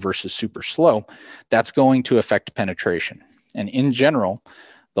rapidly versus super slow, that's going to affect penetration. And in general,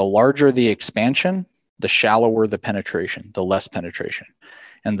 the larger the expansion, the shallower the penetration, the less penetration.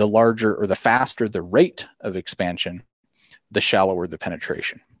 And the larger or the faster the rate of expansion, the shallower the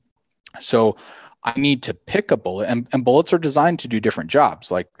penetration. So I need to pick a bullet, and bullets are designed to do different jobs.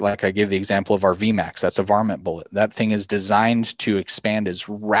 Like I gave the example of our VMAX, that's a varmint bullet. That thing is designed to expand as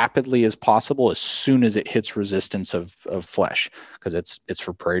rapidly as possible as soon as it hits resistance of flesh, because it's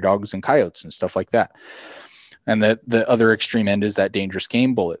for prairie dogs and coyotes and stuff like that. And the other extreme end is that dangerous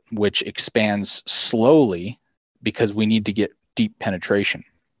game bullet, which expands slowly because we need to get deep penetration.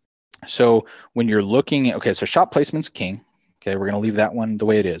 So when you're looking at, so shot placement's king. Okay, we're going to leave that one the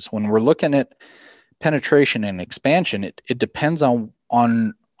way it is. When we're looking at penetration and expansion, it depends on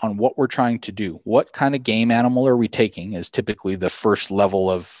what we're trying to do. What kind of game animal are we taking is typically the first level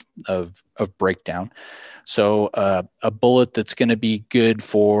of breakdown. So a bullet that's going to be good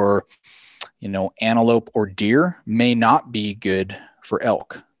for, antelope or deer may not be good for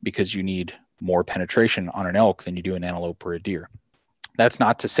elk, because you need more penetration on an elk than you do an antelope or a deer. That's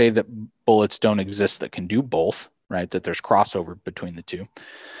not to say that bullets don't exist that can do both, right? That there's crossover between the two.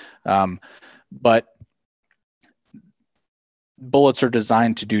 But bullets are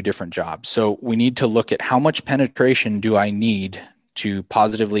designed to do different jobs. So we need to look at how much penetration do I need to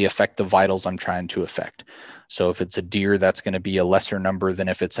positively affect the vitals I'm trying to affect. So if it's a deer, that's going to be a lesser number than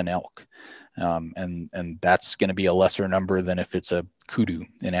if it's an elk. And that's going to be a lesser number than if it's a kudu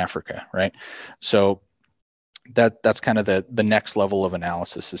in Africa, right? So that's kind of the next level of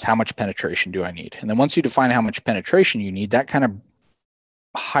analysis, is how much penetration do I need? And then once you define how much penetration you need, that kind of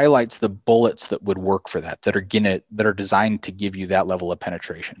highlights the bullets that would work for that are designed to give you that level of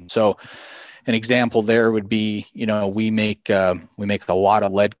penetration. So an example there would be, we make a lot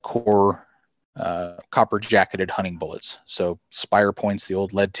of lead core copper jacketed hunting bullets. So spire points, the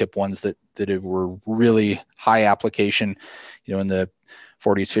old lead tip ones that were really high application, in the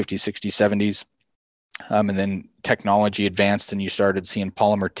 40s, 50s, 60s, 70s. And then technology advanced and you started seeing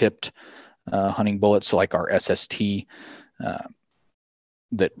polymer tipped hunting bullets. So like our SST,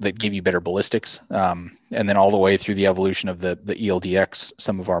 that give you better ballistics. And then all the way through the evolution of the ELDX,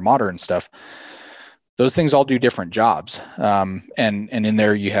 some of our modern stuff. Those things all do different jobs. And in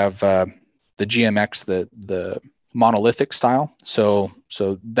there you have the GMX, the monolithic style. So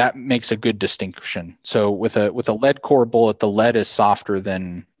that makes a good distinction. So with a lead core bullet, the lead is softer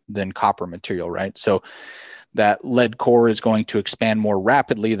than copper material, right? So that lead core is going to expand more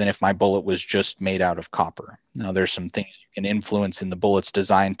rapidly than if my bullet was just made out of copper. Now there's some things you can influence in the bullet's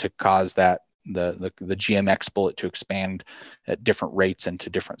design to cause that the GMX bullet to expand at different rates and to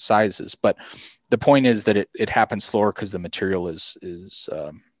different sizes. But the point is that it happens slower because the material is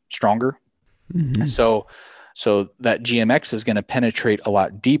stronger. Mm-hmm. So that GMX is going to penetrate a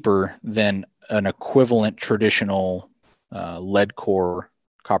lot deeper than an equivalent traditional lead core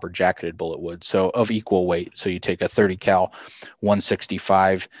copper jacketed bullet would. So of equal weight. So you take a 30 cal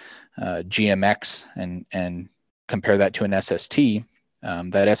 165 GMX and compare that to an SST.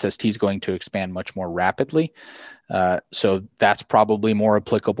 That SST is going to expand much more rapidly. So that's probably more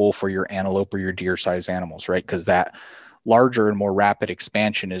applicable for your antelope or your deer size animals, right? Because that larger and more rapid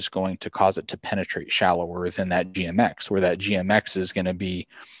expansion is going to cause it to penetrate shallower than that GMX, where that GMX is going to be,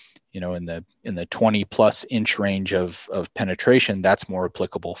 in the 20 plus inch range of penetration. That's more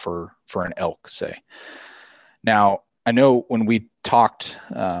applicable for an elk, say. Now, I know when we talked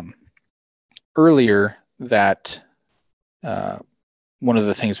earlier that one of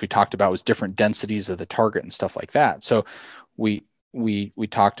the things we talked about was different densities of the target and stuff like that. So we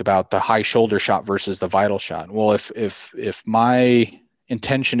talked about the high shoulder shot versus the vital shot. Well, if my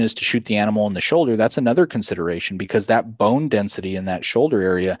intention is to shoot the animal in the shoulder, that's another consideration, because that bone density in that shoulder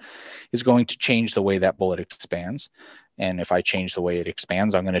area is going to change the way that bullet expands. And if I change the way it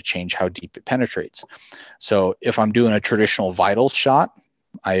expands, I'm going to change how deep it penetrates. So if I'm doing a traditional vital shot,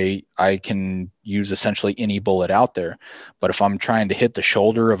 I can use essentially any bullet out there. But if I'm trying to hit the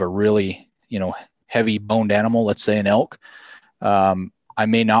shoulder of a really, heavy boned animal, let's say an elk, I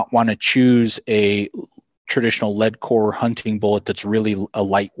may not want to choose a traditional lead core hunting bullet that's really a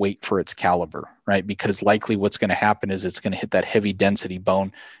lightweight for its caliber, right? Because likely what's going to happen is it's going to hit that heavy density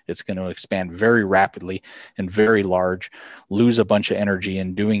bone. It's going to expand very rapidly and very large, lose a bunch of energy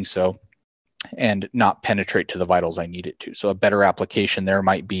in doing so, and not penetrate to the vitals I need it to. So a better application there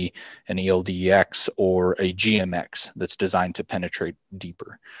might be an ELDX or a GMX that's designed to penetrate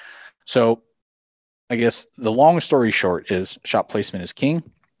deeper. So I guess the long story short is shot placement is king,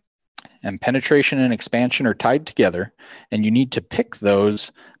 and penetration and expansion are tied together, and you need to pick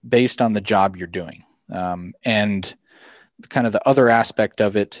those based on the job you're doing. And kind of the other aspect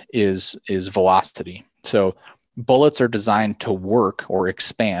of it is velocity. So bullets are designed to work or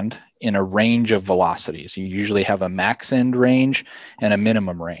expand in a range of velocities. You usually have a max end range and a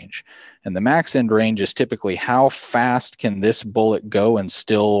minimum range. And the max end range is typically how fast can this bullet go and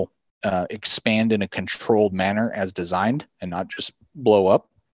still expand in a controlled manner as designed and not just blow up.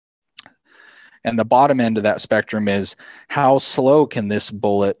 And the bottom end of that spectrum is how slow can this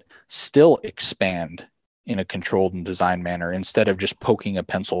bullet still expand in a controlled and designed manner instead of just poking a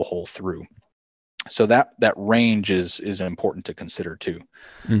pencil hole through. So that range is important to consider too.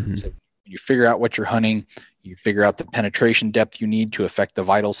 Mm-hmm. So you figure out what you're hunting, you figure out the penetration depth you need to affect the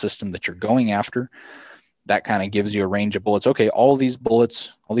vital system that you're going after. that kind of gives you a range of bullets. Okay, all these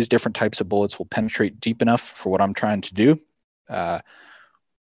bullets, all these different types of bullets will penetrate deep enough for what I'm trying to do.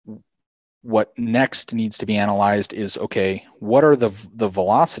 What next needs to be analyzed is, okay, what are the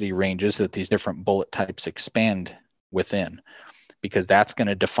velocity ranges that these different bullet types expand within? Because that's going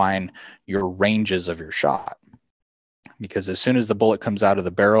to define your ranges of your shot. Because as soon as the bullet comes out of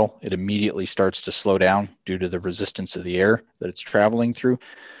the barrel, it immediately starts to slow down due to the resistance of the air that it's traveling through.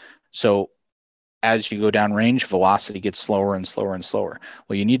 So as you go down range, velocity gets slower and slower and slower.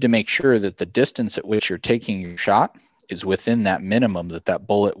 Well, you need to make sure that the distance at which you're taking your shot is within that minimum that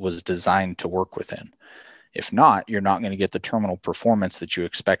bullet was designed to work within. If not, you're not going to get the terminal performance that you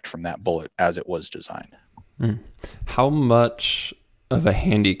expect from that bullet as it was designed. How much of a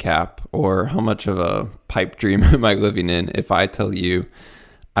handicap or how much of a pipe dream am I living in if I tell you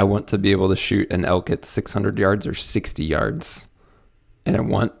I want to be able to shoot an elk at 600 yards or 60 yards, and I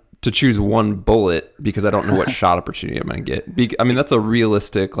want to choose one bullet because I don't know what shot opportunity I'm going to get? I mean, that's a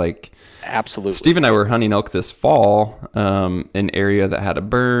realistic, like... Absolutely. Steve and I were hunting elk this fall, an area that had a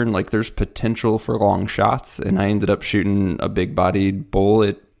burn. Like, there's potential for long shots, and I ended up shooting a big-bodied bull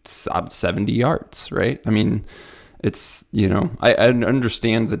at 70 yards, right? I mean, it's, I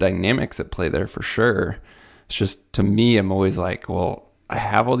understand the dynamics at play there for sure. It's just, to me, I'm always like, well, I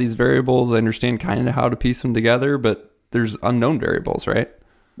have all these variables. I understand kind of how to piece them together, but there's unknown variables, right?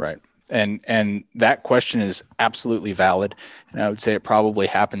 Right. And that question is absolutely valid. And I would say it probably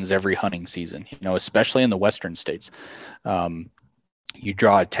happens every hunting season, especially in the Western states. You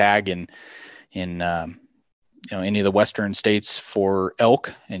draw a tag in any of the Western states for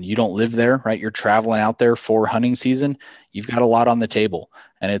elk, and you don't live there, right? You're traveling out there for hunting season. You've got a lot on the table,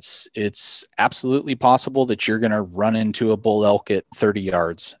 and it's absolutely possible that you're going to run into a bull elk at 30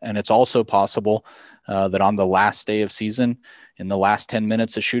 yards. And it's also possible that on the last day of season, in the last 10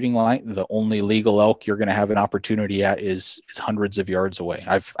 minutes of shooting light, the only legal elk you're going to have an opportunity at is hundreds of yards away.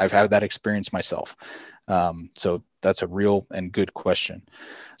 I've had that experience myself. So that's a real and good question.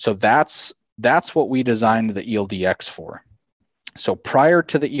 So that's what we designed the ELDX for. So prior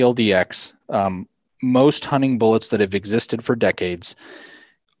to the ELDX, most hunting bullets that have existed for decades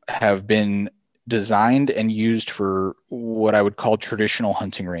have been designed and used for what I would call traditional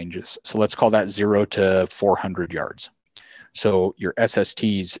hunting ranges. So let's call that 0 to 400 yards. So your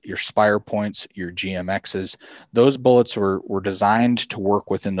SSTs, your Spire points, your GMXs, those bullets were designed to work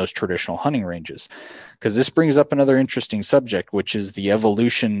within those traditional hunting ranges. Because this brings up another interesting subject, which is the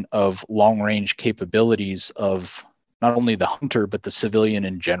evolution of long-range capabilities of not only the hunter, but the civilian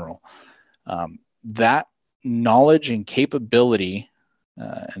in general. That knowledge and capability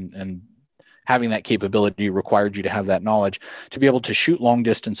and having that capability required you to have that knowledge to be able to shoot long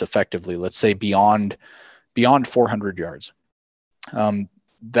distance effectively, let's say beyond 400 yards.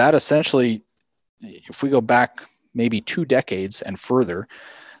 That essentially, if we go back maybe 2 decades and further,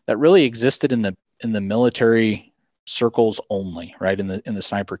 that really existed in the military circles only, right? In the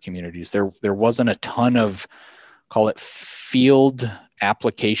sniper communities, there wasn't a ton of, call it, field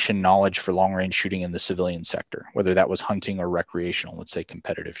application knowledge for long range shooting in the civilian sector, whether that was hunting or recreational, let's say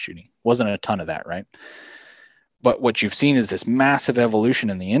competitive shooting. Wasn't a ton of that, right? But what you've seen is this massive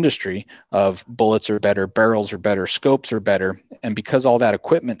evolution in the industry of bullets are better, barrels are better, scopes are better. And because all that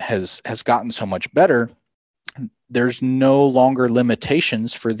equipment has gotten so much better, there's no longer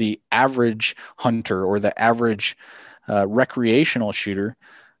limitations for the average hunter or the average recreational shooter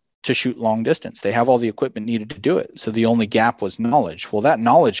to shoot long distance. They have all the equipment needed to do it. So the only gap was knowledge. Well, that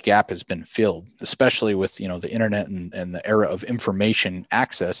knowledge gap has been filled, especially with, the internet and the era of information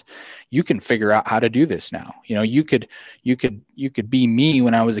access. You can figure out how to do this now. You could be me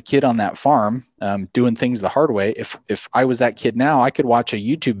when I was a kid on that farm, doing things the hard way. If I was that kid now, I could watch a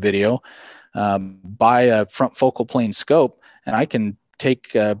YouTube video, buy a front focal plane scope, and I can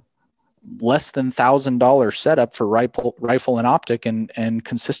take less than $1,000 setup for rifle and optic and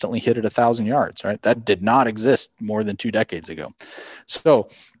consistently hit it 1,000 yards, right? That did not exist more than 2 decades ago. So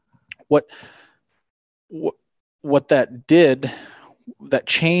what that did, that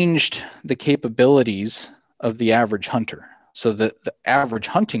changed the capabilities of the average hunter. So the average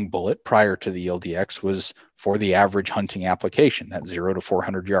hunting bullet prior to the ELDX was for the average hunting application, that 0 to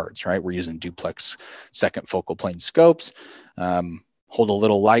 400 yards, right? We're using duplex second focal plane scopes, hold a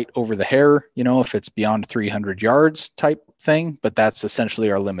little light over the hair, if it's beyond 300 yards type thing, but that's essentially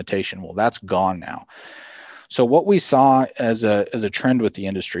our limitation. Well, that's gone now. So what we saw as a trend with the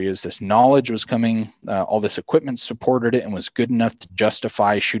industry is this knowledge was coming, all this equipment supported it and was good enough to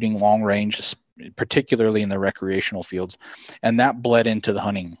justify shooting long range, particularly in the recreational fields. And that bled into the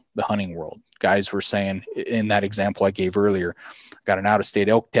hunting world. Guys were saying, in that example I gave earlier, got an out-of-state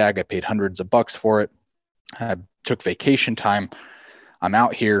elk tag, I paid hundreds of bucks for it. I took vacation time. I'm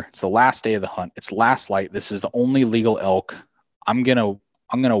out here. It's the last day of the hunt. It's last light. This is the only legal elk. I'm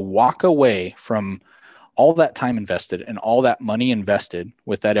gonna walk away from all that time invested and all that money invested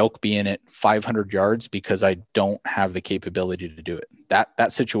with that elk being at 500 yards because I don't have the capability to do it.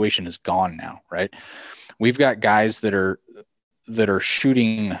 That situation is gone now, right? We've got guys that are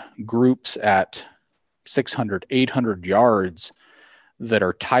shooting groups at 600, 800 yards that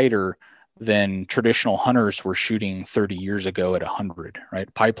are tighter than traditional hunters were shooting 30 years ago at 100,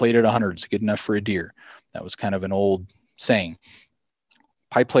 right? Pie plate at 100 is good enough for a deer. That was kind of an old saying.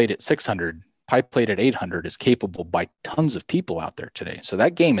 Pie plate at 600, pie plate at 800 is capable by tons of people out there today. So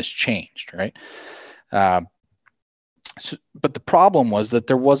that game has changed, right? But the problem was that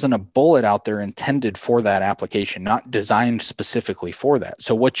there wasn't a bullet out there intended for that application, not designed specifically for that.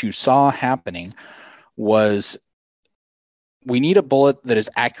 So what you saw happening was, we need a bullet that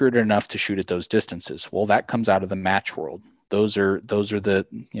is accurate enough to shoot at those distances. Well, that comes out of the match world. Those are the,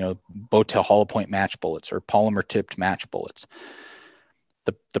 bowtail hollow point match bullets or polymer tipped match bullets.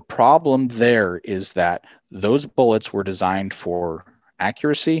 The problem there is that those bullets were designed for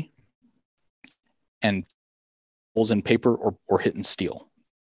accuracy and holes in paper or hitting steel.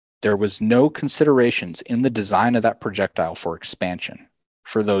 There was no considerations in the design of that projectile for expansion,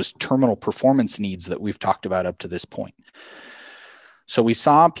 for those terminal performance needs that we've talked about up to this point. So we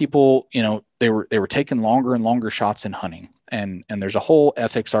saw people, they were taking longer and longer shots in hunting, and there's a whole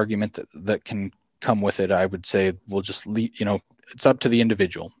ethics argument that can come with it. I would say we'll just leave, it's up to the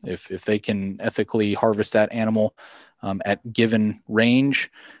individual. If they can ethically harvest that animal at given range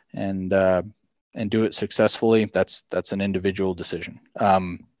and do it successfully, that's an individual decision.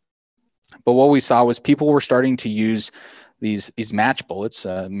 But what we saw was people were starting to use these match bullets,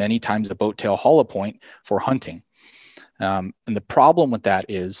 many times a boat tail hollow point, for hunting. And the problem with that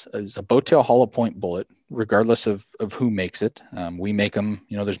is a boat tail hollow point bullet, regardless of who makes it, we make them,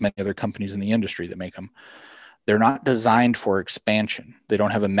 there's many other companies in the industry that make them. They're not designed for expansion. They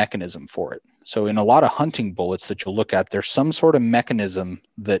don't have a mechanism for it. So in a lot of hunting bullets that you'll look at, there's some sort of mechanism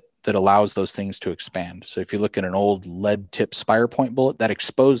that allows those things to expand. So if you look at an old lead tip spire point bullet, that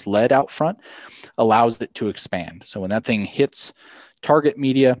exposed lead out front allows it to expand. So when that thing hits target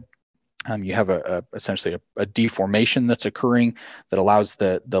media, you have essentially a deformation that's occurring that allows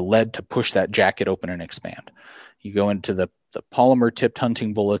the lead to push that jacket open and expand. You go into the polymer tipped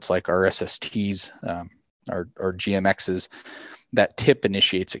hunting bullets like our SSTs, our GMXs, that tip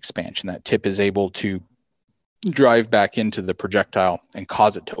initiates expansion. That tip is able to drive back into the projectile and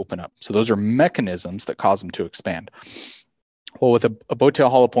cause it to open up. So those are mechanisms that cause them to expand. Well, with a bow tail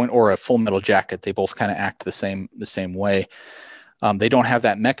hollow point or a full metal jacket, they both kind of act the same way. They don't have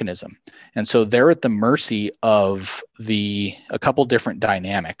that mechanism. And so they're at the mercy of a couple different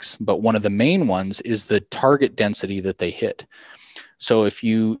dynamics, but one of the main ones is the target density that they hit. So if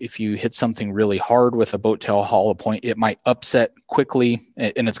you hit something really hard with a boat tail hollow point, it might upset quickly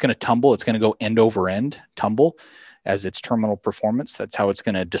and it's going to tumble. It's going to go end over end, tumble as its terminal performance. That's how it's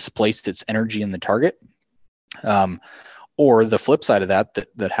going to displace its energy in the target. Or the flip side of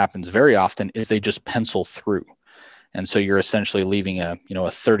that happens very often is they just pencil through. And so you're essentially leaving a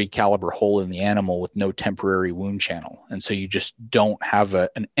 30 caliber hole in the animal with no temporary wound channel. And so you just don't have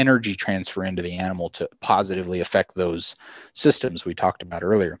an energy transfer into the animal to positively affect those systems we talked about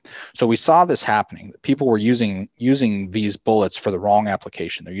earlier. So we saw this happening. People were using these bullets for the wrong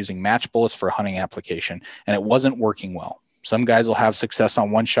application. They're using match bullets for a hunting application, and it wasn't working well. Some guys will have success on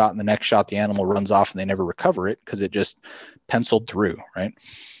one shot, and the next shot the animal runs off and they never recover it because it just penciled through, right?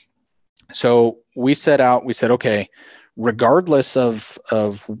 So we said, okay, regardless of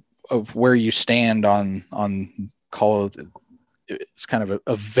where you stand on call it, it's kind of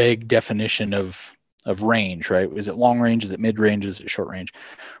a vague definition of range, right? Is it long range? Is it mid range? Is it short range?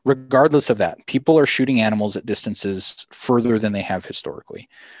 Regardless of that, people are shooting animals at distances further than they have historically.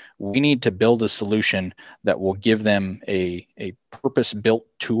 We need to build a solution that will give them a purpose-built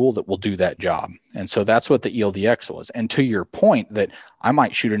tool that will do that job. And so that's what the ELDX was. And to your point that I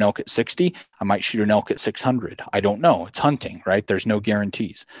might shoot an elk at 60, I might shoot an elk at 600. I don't know. It's hunting, right? There's no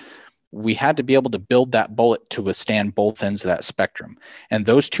guarantees. We had to be able to build that bullet to withstand both ends of that spectrum. And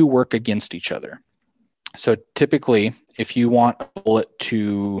those two work against each other. So typically, if you want a bullet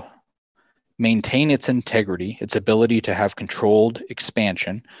to maintain its integrity, its ability to have controlled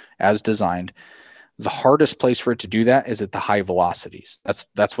expansion as designed, the hardest place for it to do that is at the high velocities.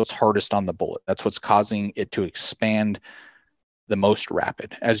 That's what's hardest on the bullet. That's what's causing it to expand the most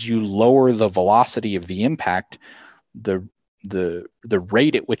rapid. As you lower the velocity of the impact, the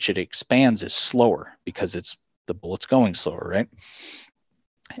rate at which it expands is slower because the bullet's going slower, right?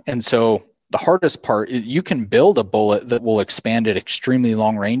 And so the hardest part is you can build a bullet that will expand at extremely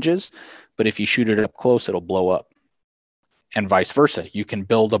long ranges, but if you shoot it up close, it'll blow up. And vice versa. You can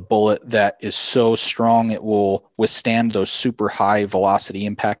build a bullet that is so strong it will withstand those super high velocity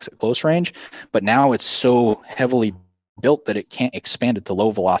impacts at close range, but now it's so heavily built that it can't expand it to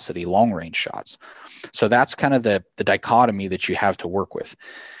low velocity long range shots. So that's kind of the dichotomy that you have to work with.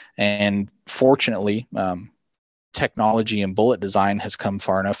 And fortunately, technology and bullet design has come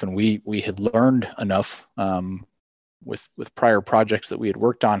far enough, and we had learned enough with prior projects that we had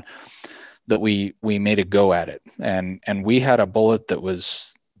worked on, that we made a go at it, and we had a bullet that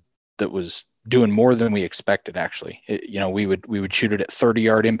was doing more than we expected. Actually, we would shoot it at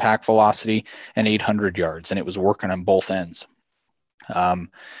 30-yard impact velocity and 800 yards, and it was working on both ends.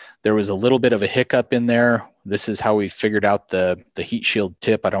 There was a little bit of a hiccup in there. This is how we figured out the heat shield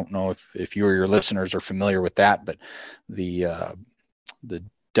tip. I don't know if you or your listeners are familiar with that, but the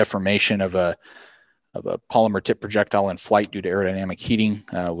deformation of a polymer tip projectile in flight due to aerodynamic heating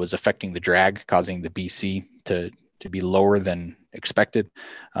was affecting the drag, causing the BC to be lower than expected.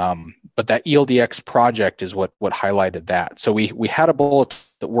 But that ELDX project is what highlighted that. So we had a bullet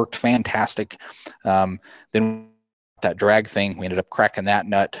that worked fantastic. Then that drag thing, we ended up cracking that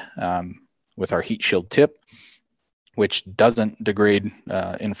nut with our heat shield tip, which doesn't degrade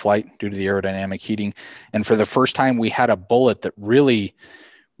in flight due to the aerodynamic heating. And for the first time, we had a bullet that really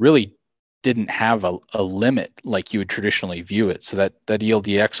didn't have a limit like you would traditionally view it. So that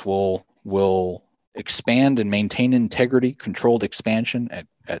ELDX will expand and maintain integrity, controlled expansion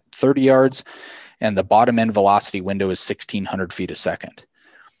at 30 yards, and the bottom end velocity window is 1,600 feet a second.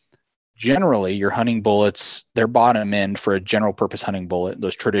 Generally, your hunting bullets, their bottom end for a general purpose hunting bullet,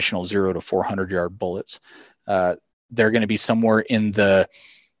 those traditional 0 to 400 yard bullets, they're going to be somewhere in the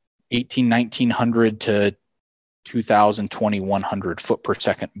 1900 to 2,000, 2,100 foot per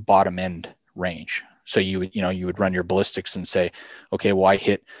second bottom end range. So you would run your ballistics and say, okay, well, I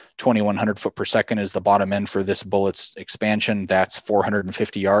hit 2,100 foot per second as the bottom end for this bullet's expansion. That's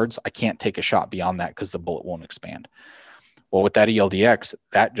 450 yards. I can't take a shot beyond that because the bullet won't expand. Well, with that ELDX,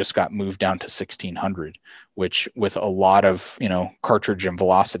 that just got moved down to 1,600, which with a lot of, cartridge and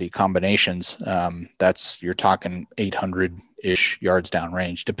velocity combinations, you're talking 800-ish yards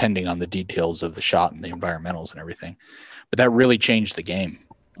downrange, depending on the details of the shot and the environmentals and everything. But that really changed the game.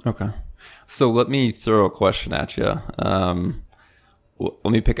 Okay. So let me throw a question at you.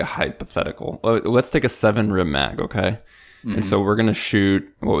 Let me pick a hypothetical. Let's take a 7 rim mag, okay? Mm-hmm. And so we're going to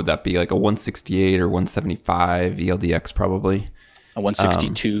shoot, what would that be, like a 168 or 175 ELDX probably? A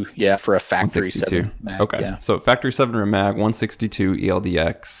 162, for a factory 7 mag. Okay, yeah. So factory 7 rim mag, 162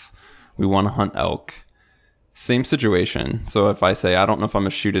 ELDX. We want to hunt elk. Same situation. So if I say, I don't know if I'm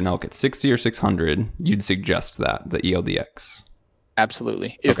going to shoot an elk at 60 or 600, you'd suggest that, the ELDX.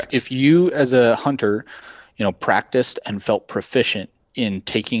 Absolutely. If you as a hunter, practiced and felt proficient in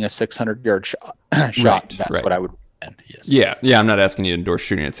taking a 600-yard shot, that's what I would. Yes. Yeah. I'm not asking you to endorse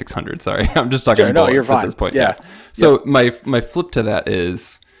shooting at 600. Sorry, I'm just talking bullets you're fine. At this point. Yeah. So my flip to that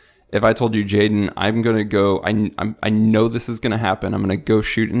is, if I told you, Jaden, I'm gonna go. I know this is gonna happen. I'm gonna go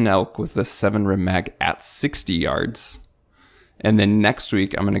shoot an elk with the 7 rim mag at 60 yards, and then next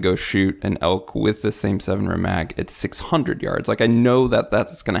week I'm gonna go shoot an elk with the same 7 rim mag at 600 yards. Like, I know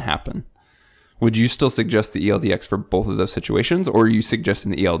that's gonna happen. Would you still suggest the ELDX for both of those situations, or are you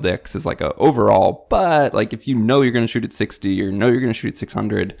suggesting the ELDX is like a overall, but like if you know you're going to shoot at 60 or know you're going to shoot at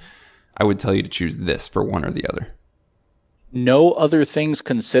 600, I would tell you to choose this for one or the other? No other things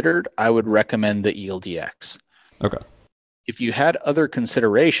considered, I would recommend the ELDX. Okay. If you had other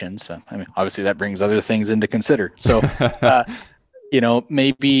considerations, obviously that brings other things into consider. So,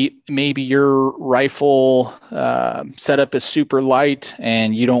 maybe your rifle setup is super light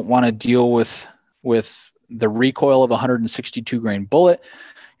and you don't want to deal with the recoil of a 162 grain bullet.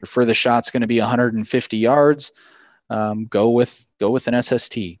 Your furthest shot's going to be 150 yards. Go with an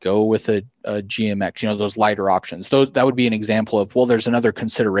SST. Go with a GMX. Those lighter options. That would be an example of, well, there's another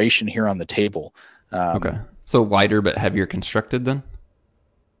consideration here on the table. Okay. So lighter but heavier constructed then?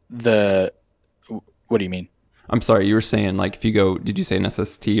 What do you mean? I'm sorry, you were saying, like, if you go, did you say an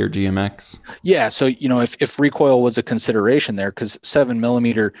SST or GMX? Yeah, so if recoil was a consideration there, because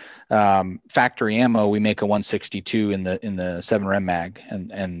 7mm factory ammo, we make a 162 in the 7 rem mag,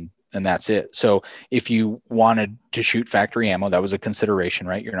 and that's it. So if you wanted to shoot factory ammo, that was a consideration,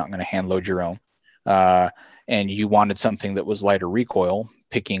 right? You're not going to hand load your own, and you wanted something that was lighter recoil.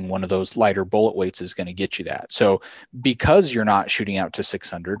 picking one of those lighter bullet weights is going to get you that. So because you're not shooting out to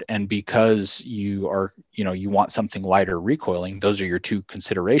 600 and because you are, you want something lighter recoiling, those are your two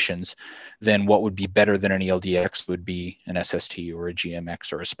considerations. Then what would be better than an ELDX would be an SST or a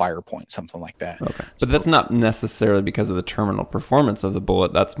GMX or a Spire Point, something like that. Okay. But that's not necessarily because of the terminal performance of the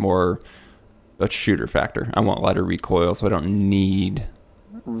bullet. That's more a shooter factor. I want lighter recoil, so I don't need,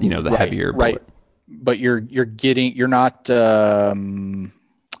 the heavier bullet. Right. But you're not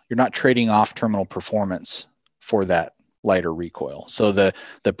trading off terminal performance for that lighter recoil. So the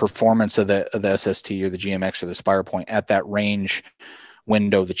performance of the SST or the GMX or the Spire Point at that range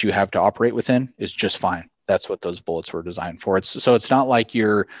window that you have to operate within is just fine. That's what those bullets were designed for. It's not like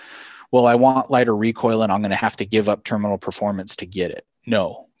I want lighter recoil and I'm going to have to give up terminal performance to get it.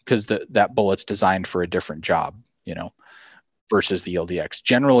 No, because that bullet's designed for a different job, versus the ELDX.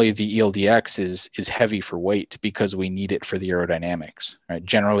 Generally, the ELDX is heavy for weight because we need it for the aerodynamics. Right?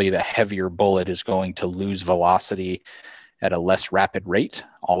 Generally, the heavier bullet is going to lose velocity at a less rapid rate,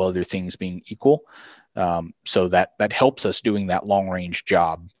 all other things being equal. So that helps us doing that long range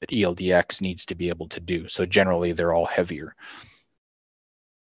job that ELDX needs to be able to do. So generally, they're all heavier.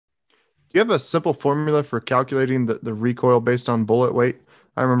 Do you have a simple formula for calculating the recoil based on bullet weight?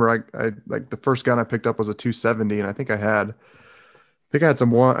 I remember I like the first gun I picked up was a 270, and I think I had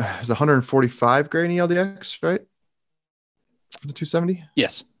some one. It was 145 grain ELDX, right? For the 270.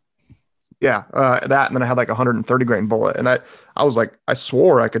 Yes. Yeah, that, and then I had like a 130 grain bullet, and I was like, I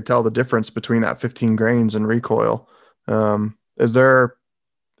swore I could tell the difference between that 15 grains in recoil. Is there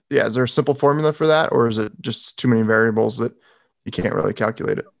a simple formula for that, or is it just too many variables that you can't really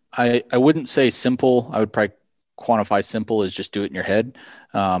calculate it? I wouldn't say simple. I would probably quantify simple as just do it in your head.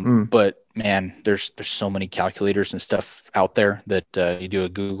 But man, there's so many calculators and stuff out there that you do a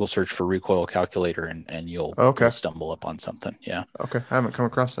Google search for recoil calculator and you'll stumble up on something. Yeah. Okay. I haven't come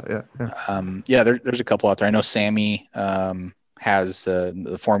across that yet. Yeah. There's a couple out there. I know Sammy has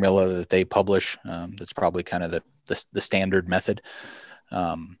the formula that they publish. That's probably kind of the standard method.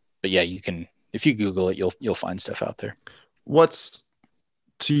 But yeah, if you Google it, you'll find stuff out there. What's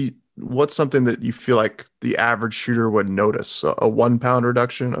something that you feel like the average shooter would notice? A 1 pound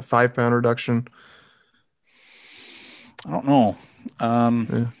reduction, a 5 pound reduction? I don't know.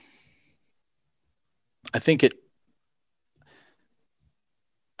 I think it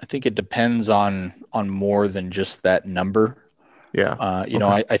depends on more than just that number. Yeah.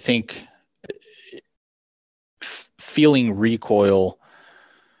 I think feeling recoil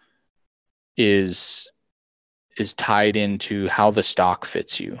is tied into how the stock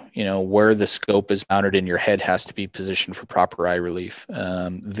fits you. Where the scope is mounted in your head has to be positioned for proper eye relief.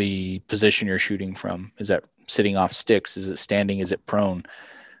 The position you're shooting from, is that sitting off sticks? Is it standing? Is it prone?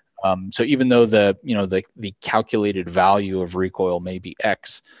 So even though the calculated value of recoil may be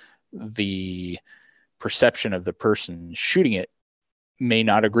X, the perception of the person shooting it may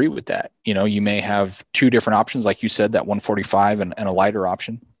not agree with that. You may have two different options, like you said, that 145 and a lighter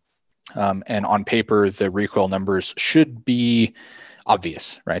option. And on paper, the recoil numbers should be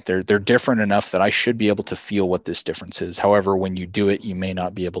obvious, right? They're different enough that I should be able to feel what this difference is. However, when you do it, you may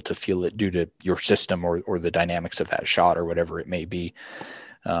not be able to feel it due to your system or the dynamics of that shot or whatever it may be.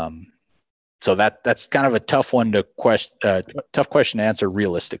 So that's kind of a tough one tough question to answer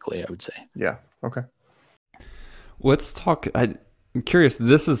realistically, I would say. Yeah. Okay. Let's talk. I'm curious.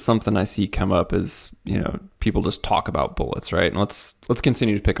 This is something I see come up as, people just talk about bullets, right? And let's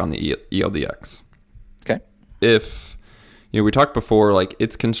continue to pick on the ELDX. Okay. If, we talked before, like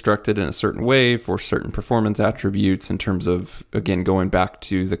it's constructed in a certain way for certain performance attributes in terms of, again, going back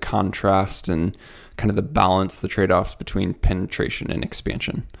to the contrast and kind of the balance, the trade-offs between penetration and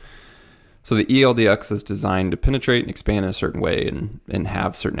expansion. So the ELDX is designed to penetrate and expand in a certain way and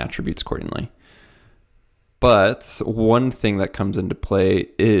have certain attributes accordingly. But one thing that comes into play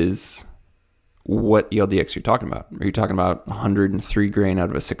is what ELDX you're talking about. Are you talking about 103 grain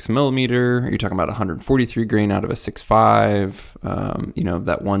out of a 6mm? Are you talking about 143 grain out of a 6.5?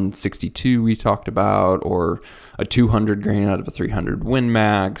 That 162 we talked about, or a 200 grain out of a 300 Win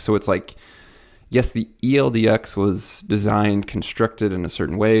Mag. So it's like, yes, the ELDX was designed, constructed in a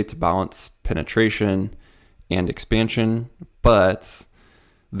certain way to balance penetration and expansion, but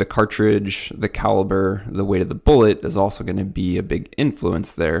the cartridge, the caliber, the weight of the bullet is also going to be a big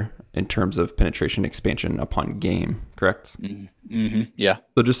influence there in terms of penetration expansion upon game, correct? Mm-hmm. Yeah.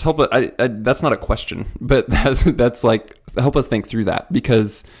 So just help it. That's not a question, but that's like, help us think through that,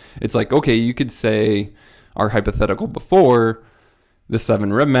 because it's like, okay, you could say our hypothetical before, the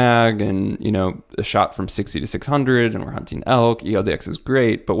 7 rib mag and, a shot from 60 to 600 and we're hunting elk, ELDX is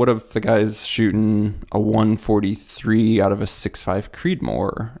great. But what if the guy's shooting a 143 out of a 6.5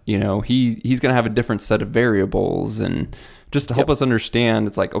 Creedmoor? He's going to have a different set of variables. And just to help us understand,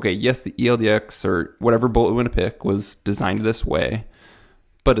 it's like, okay, yes, the ELDX or whatever bullet we want to pick was designed this way.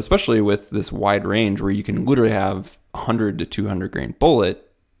 But especially with this wide range where you can literally have 100 to 200 grain bullet,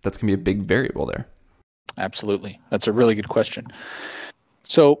 that's going to be a big variable there. Absolutely. That's a really good question.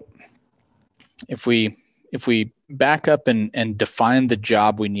 So if we back up and define the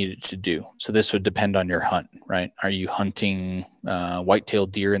job we needed to do, so this would depend on your hunt, right? Are you hunting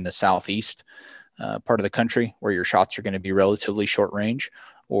white-tailed deer in the southeast part of the country where your shots are going to be relatively short range,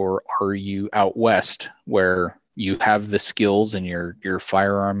 or are you out west where you have the skills and your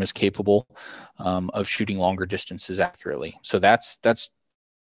firearm is capable of shooting longer distances accurately? So that's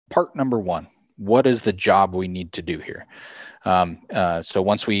part number one. What is the job we need to do here? So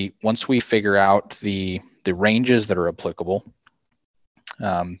once we figure out the ranges that are applicable,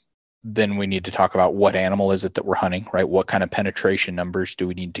 then we need to talk about what animal is it that we're hunting, right? What kind of penetration numbers do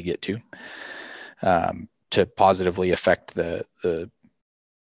we need to get to positively affect the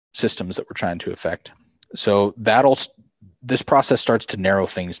systems that we're trying to affect? So this process starts to narrow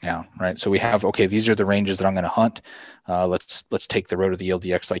things down, right? So we have, okay, these are the ranges that I'm going to hunt. Let's take the road of the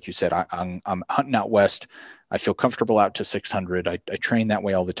ELDX. Like you said, I'm hunting out west. I feel comfortable out to 600. I train that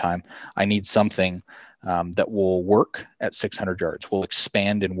way all the time. I need something that will work at 600 yards, will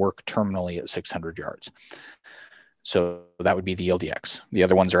expand and work terminally at 600 yards. So that would be the ELDX. The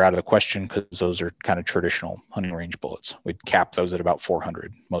other ones are out of the question because those are kind of traditional hunting range bullets. We'd cap those at about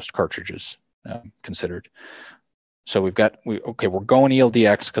 400, most cartridges considered. So we're going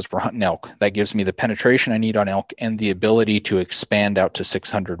ELDX because we're hunting elk. That gives me the penetration I need on elk and the ability to expand out to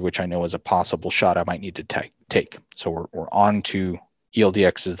 600, which I know is a possible shot I might need to take. So we're on to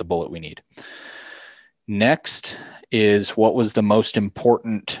ELDX is the bullet we need. Next is what was the most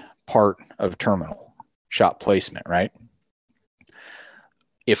important part of terminal? Shot placement, right?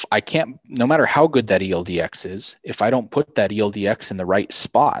 If I can't, no matter how good that ELDX is, if I don't put that ELDX in the right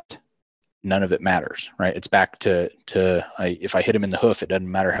spot, none of it matters, right? It's back to if I hit him in the hoof, it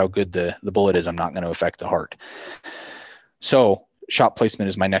doesn't matter how good the bullet is, I'm not going to affect the heart. So shot placement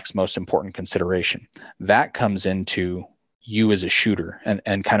is my next most important consideration. That comes into you as a shooter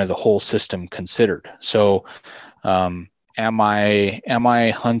and kind of the whole system considered. So am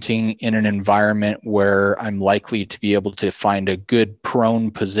I hunting in an environment where I'm likely to be able to find a good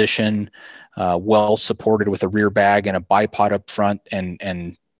prone position, well supported with a rear bag and a bipod up front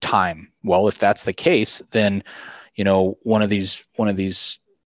and time? Well, if that's the case, then one of these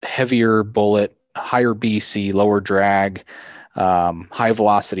heavier bullet, higher BC, lower drag, high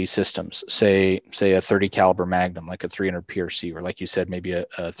velocity systems, say a 30 caliber Magnum, like a 300 PRC, or like you said, maybe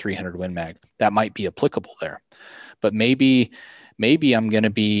a 300 Win Mag, that might be applicable there. But maybe I'm going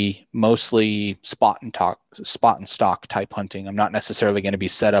to be mostly spot and stock type hunting. I'm not necessarily going to be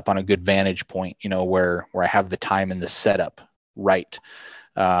set up on a good vantage point, where I have the time and the setup right.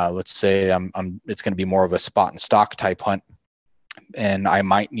 Let's say it's going to be more of a spot and stock type hunt, and I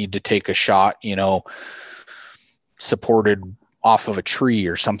might need to take a shot, supported off of a tree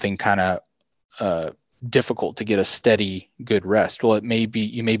or something kind of difficult to get a steady, good rest. Well,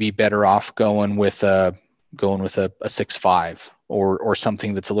 you may be better off going with a 6.5 or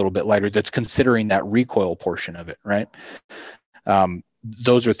something that's a little bit lighter, that's considering that recoil portion of it, right?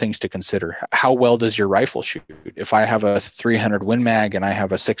 Those are things to consider. How well does your rifle shoot? If I have a 300 Win Mag and I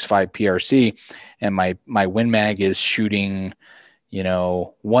have a 6.5 PRC and my Win Mag is shooting,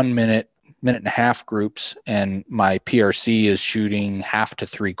 1 minute and a half groups, and my PRC is shooting half to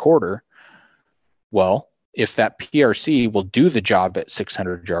 3/4, well, if that PRC will do the job at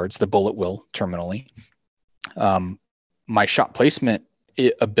 600 yards, the bullet will terminally. My shot placement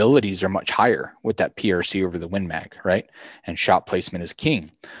abilities are much higher with that PRC over the Win Mag, right? And shot placement is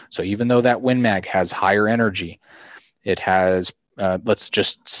king. So even though that Win Mag has higher energy, it has, let's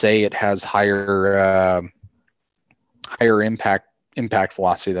just say it has higher impact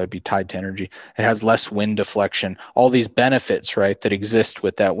velocity that would be tied to energy. It has less wind deflection, all these benefits, right, that exist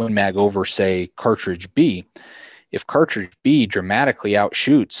with that Win Mag over, say, cartridge B. If cartridge B dramatically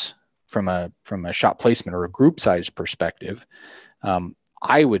outshoots from a shot placement or a group size perspective,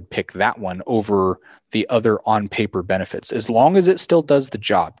 I would pick that one over the other on paper benefits, as long as it still does the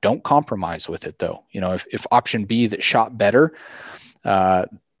job. Don't compromise with it though. If option B that shot better,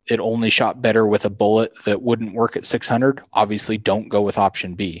 it only shot better with a bullet that wouldn't work at 600, obviously don't go with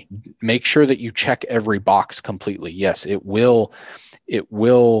option B. Make sure that you check every box completely. Yes, this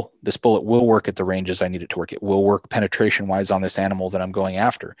bullet will work at the ranges I need it to work. It will work penetration wise on this animal that I'm going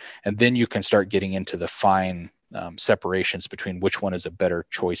after. And then you can start getting into the fine separations between which one is a better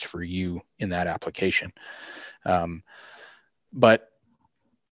choice for you in that application. But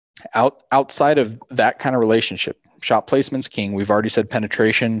outside of that kind of relationship, shot placement's king. We've already said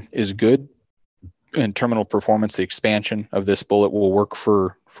penetration is good, and terminal performance, the expansion of this bullet will work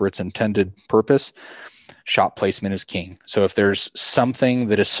for its intended purpose. Shot placement is king. So if there's something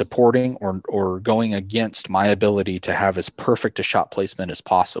that is supporting or going against my ability to have as perfect a shot placement as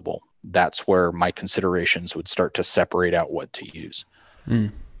possible, that's where my considerations would start to separate out what to use.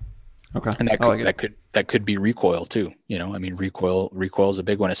 Okay. And that could be recoil too. I mean, recoil is a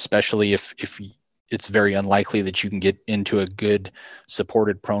big one, especially if it's very unlikely that you can get into a good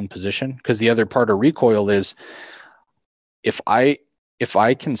supported prone position. Because the other part of recoil is if I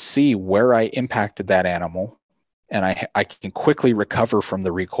can see where I impacted that animal and I can quickly recover from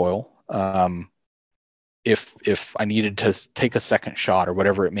the recoil, if I needed to take a second shot or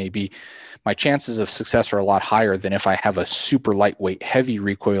whatever it may be, my chances of success are a lot higher than if I have a super lightweight, heavy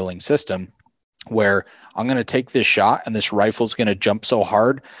recoiling system where I'm going to take this shot and this rifle's going to jump so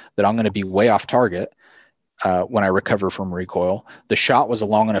hard that I'm going to be way off target when I recover from recoil. The shot was a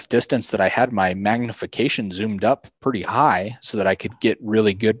long enough distance that I had my magnification zoomed up pretty high so that I could get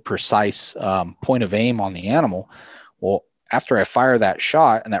really good, precise point of aim on the animal. Well, after I fire that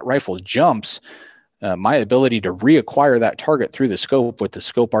shot and that rifle jumps, my ability to reacquire that target through the scope with the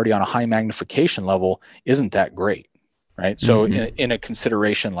scope already on a high magnification level isn't that great, right? So in a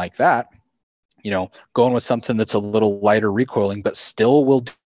consideration like that, going with something that's a little lighter recoiling, but still will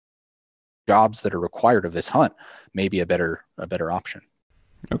do jobs that are required of this hunt, may be a better option.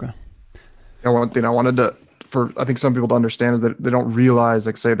 Okay. One thing I wanted I think some people to understand is that they don't realize,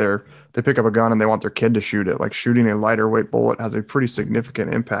 like say they pick up a gun and they want their kid to shoot it. Like shooting a lighter weight bullet has a pretty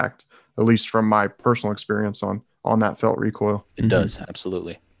significant impact, at least from my personal experience on that felt recoil. It does,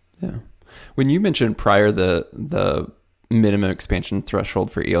 absolutely. Yeah. When you mentioned prior the minimum expansion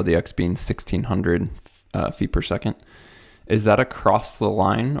threshold for ELDX being 1,600 feet per second, is that across the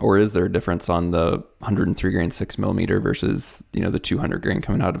line, or is there a difference on the 103 grain 6mm versus the 200 grain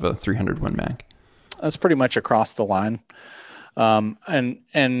coming out of a 300 Win Mag? That's pretty much across the line, and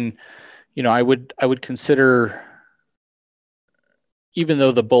I would consider, even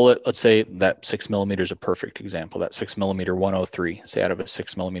though the bullet, let's say that 6mm is a perfect example, that 6mm 103, say out of a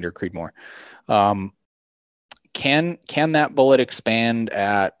 6mm Creedmoor, can that bullet expand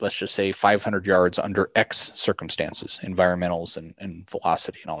at, let's just say 500 yards under X circumstances, environmentals and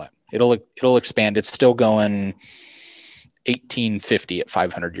velocity and all that? It'll expand. It's still going 1850 at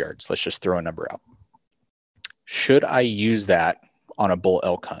 500 yards. Let's just throw a number out. Should I use that on a bull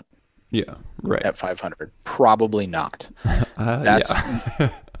elk hunt? Yeah, right. At 500? Probably not. Yeah.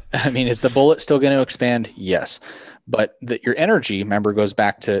 I mean, is the bullet still going to expand? Yes. But your energy, remember, goes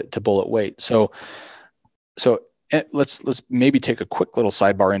back to bullet weight. So let's maybe take a quick little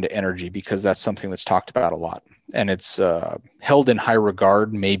sidebar into energy, because that's something that's talked about a lot, and it's held in high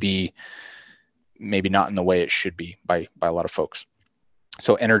regard, maybe not in the way it should be by a lot of folks.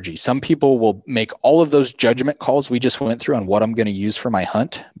 So energy, some people will make all of those judgment calls we just went through on what I'm going to use for my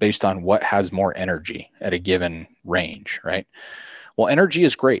hunt based on what has more energy at a given range, right? Well, energy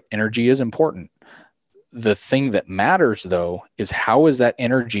is great. Energy is important. The thing that matters, though, is how is that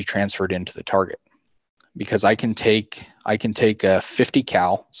energy transferred into the target? Because I can take a 50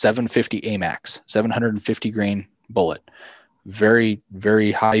 cal 750 AMAX 750 grain bullet, very,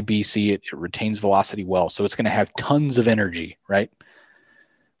 very high BC. It retains velocity well, so it's going to have tons of energy, right?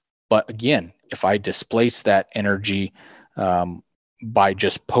 But again, if I displace that energy by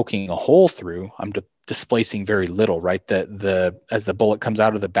just poking a hole through, I'm displacing very little, right? As the bullet comes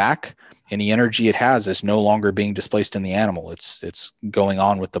out of the back, any energy it has is no longer being displaced in the animal. It's going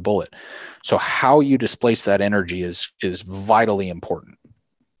on with the bullet. So how you displace that energy is vitally important.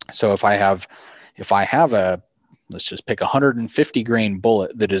 So if I have let's just pick a 150 grain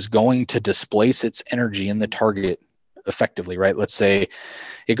bullet that is going to displace its energy in the target effectively, right? Let's say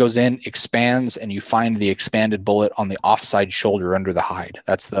it goes in, expands, and you find the expanded bullet on the offside shoulder under the hide.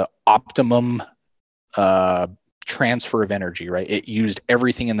 That's the optimum transfer of energy, right? It used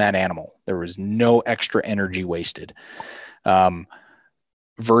everything in that animal. There was no extra energy wasted.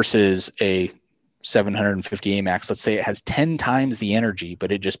 Versus a 750 AMAX, let's say it has 10 times the energy,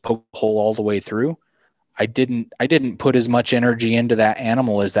 but it just poked a hole all the way through. I didn't put as much energy into that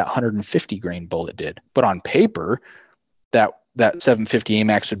animal as that 150 grain bullet did. But on paper, that that 750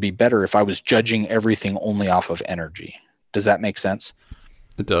 AMAX would be better if I was judging everything only off of energy. Does that make sense?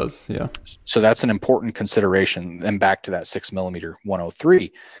 It does, yeah. So that's an important consideration. And back to that 6mm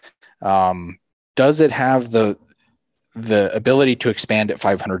 103. Does it have the ability to expand at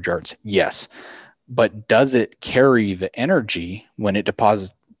 500 yards? Yes. But does it carry the energy when it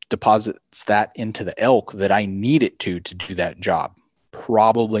deposits that into the elk that I need it to do that job?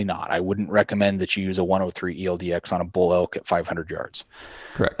 Probably not. I wouldn't recommend that you use a 103 ELDX on a bull elk at 500 yards.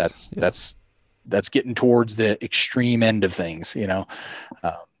 Correct. That's getting towards the extreme end of things,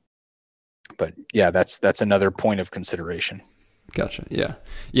 but yeah, that's another point of consideration. Gotcha. Yeah.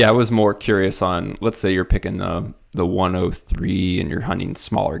 I was more curious on, let's say you're picking the 103 and you're hunting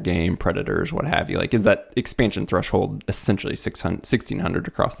smaller game, predators, what have you. Like, is that expansion threshold essentially 1600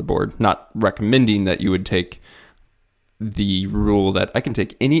 across the board? Not recommending that you would take the rule that I can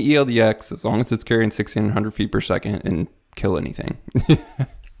take any ELDX as long as it's carrying 1600 feet per second and kill anything.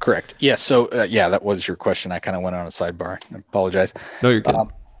 Correct. Yeah. So that was your question. I kind of went on a sidebar. I apologize. No, you're good.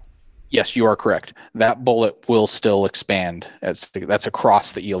 Yes, you are correct. That bullet will still expand. That's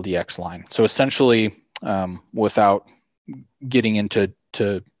across the ELDX line. So essentially, without getting into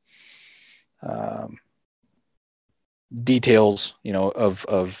details,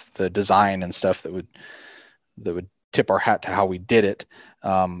 of the design and stuff that would tip our hat to how we did it,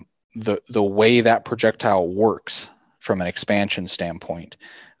 the way that projectile works from an expansion standpoint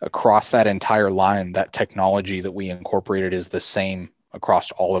across that entire line, that technology that we incorporated is the same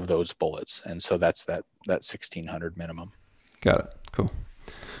across all of those bullets. And so that's that 1600 minimum. Got it. Cool.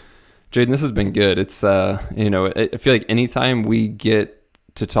 Jaden, this has been good. It's, I feel like anytime we get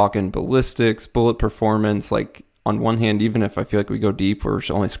to talking ballistics, bullet performance, like on one hand, even if I feel like we go deep, we're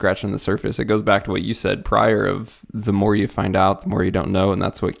only scratching the surface. It goes back to what you said prior of the more you find out, the more you don't know. And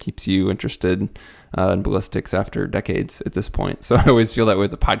that's what keeps you interested in ballistics after decades at this point. So I always feel that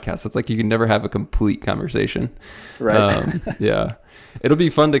with the podcast. It's like you can never have a complete conversation. Right. Yeah. It'll be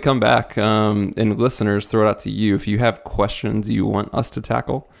fun to come back, and listeners, throw it out to you. If you have questions you want us to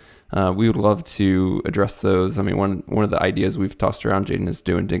tackle, we would love to address those. I mean, one of the ideas we've tossed around, Jaden, is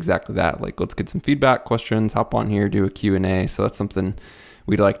doing exactly that. Like, let's get some feedback, questions, hop on here, do a Q&A. So that's something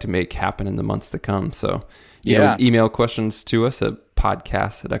we'd like to make happen in the months to come. So you can always email questions to us at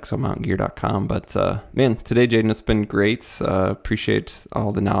podcast@exomountaingear.com. But man, today, Jaden, it's been great. Appreciate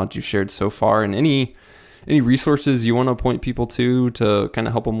all the knowledge you've shared so far, and any resources you want to point people to kind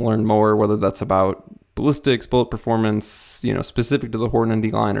of help them learn more, whether that's about ballistics, bullet performance, specific to the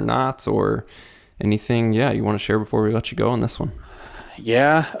Hornady line or not, or anything, you want to share before we let you go on this one?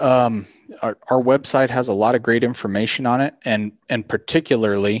 Yeah. Our website has a lot of great information on it. And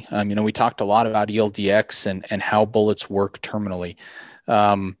particularly, we talked a lot about ELDX and how bullets work terminally.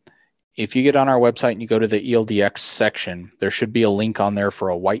 If you get on our website and you go to the ELDX section, there should be a link on there for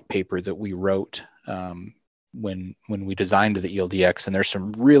a white paper that we wrote when we designed the ELDX, and there's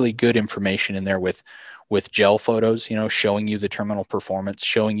some really good information in there with gel photos, showing you the terminal performance,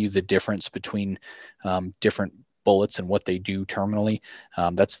 showing you the difference between different bullets and what they do terminally.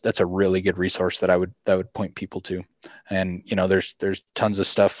 That's a really good resource that I would point people to. And there's tons of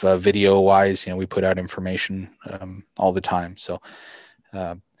stuff video wise. We put out information all the time. So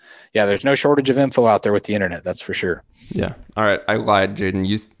there's no shortage of info out there with the internet. That's for sure. Yeah. All right. I lied,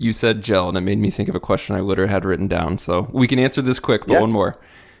 Jaden. You said gel, and it made me think of a question I literally had written down. So we can answer this quick, but one more.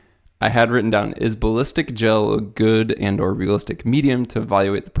 I had written down, is ballistic gel a good and or realistic medium to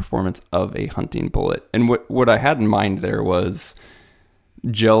evaluate the performance of a hunting bullet? And what I had in mind there was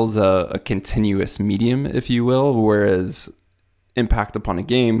gel's a continuous medium, if you will, whereas impact upon a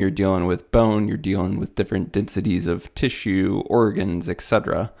game, you're dealing with bone, you're dealing with different densities of tissue, organs,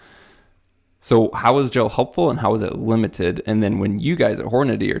 etc. So how is gel helpful and how is it limited? And then when you guys at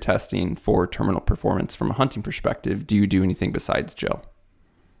Hornady are testing for terminal performance from a hunting perspective, do you do anything besides gel?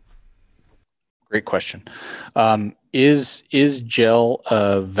 Great question. Is gel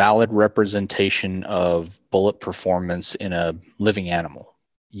a valid representation of bullet performance in a living animal?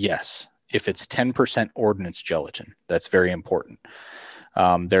 Yes. If it's 10% ordnance gelatin, that's very important.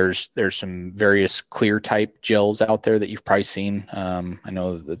 There's some various clear type gels out there that you've probably seen. I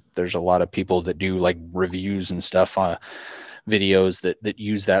know that there's a lot of people that do like reviews and stuff, videos that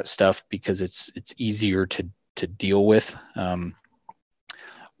use that stuff because it's easier to deal with.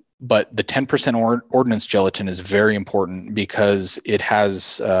 But the 10% ordnance gelatin is very important because it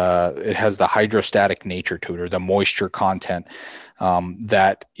has the hydrostatic nature to it, or the moisture content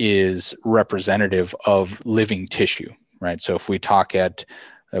that is representative of living tissue, right? So if we talk at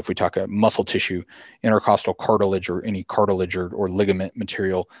muscle tissue, intercostal cartilage, or any cartilage or ligament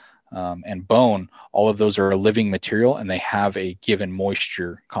material, and bone, all of those are a living material and they have a given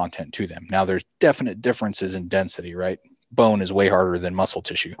moisture content to them. Now, there's definite differences in density, right? Bone is way harder than muscle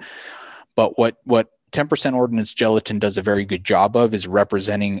tissue. But what 10% ordnance gelatin does a very good job of is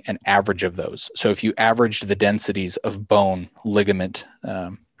representing an average of those. So if you averaged the densities of bone, ligament,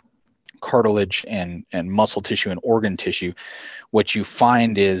 cartilage, and muscle tissue and organ tissue, what you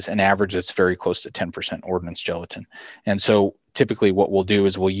find is an average that's very close to 10% ordnance gelatin. And so typically what we'll do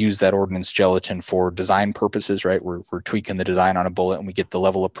is we'll use that ordnance gelatin for design purposes, right? We're tweaking the design on a bullet and we get the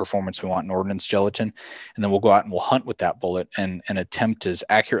level of performance we want in ordnance gelatin. And then we'll go out and we'll hunt with that bullet and attempt as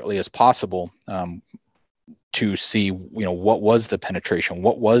accurately as possible to see, what was the penetration?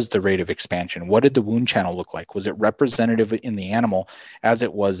 What was the rate of expansion? What did the wound channel look like? Was it representative in the animal as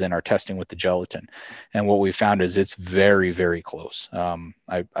it was in our testing with the gelatin? And what we found is it's very, very close.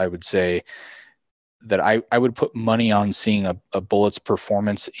 I would say that I would put money on seeing a bullet's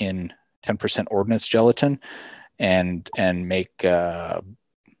performance in 10% ordnance gelatin and make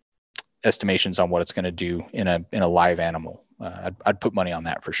estimations on what it's going to do in a live animal. I'd put money on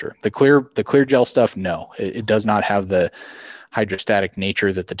that for sure. The clear gel stuff, no, it does not have the hydrostatic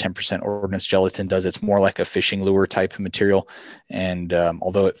nature that the 10% ordnance gelatin does. It's more like a fishing lure type of material. And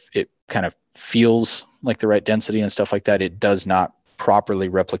although it kind of feels like the right density and stuff like that, it does not properly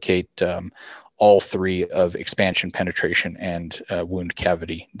replicate all three of expansion, penetration, and wound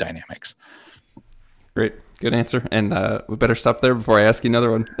cavity dynamics. Great. Good answer. And we better stop there before I ask you another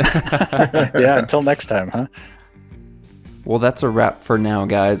one. Yeah, until next time, huh? Well, that's a wrap for now,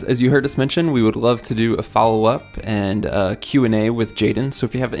 guys. As you heard us mention, we would love to do a follow-up and a Q&A with Jaden. So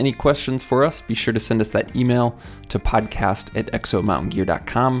if you have any questions for us, be sure to send us that email to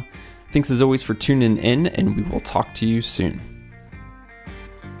podcast@exomountaingear.com. Thanks as always for tuning in, and we will talk to you soon.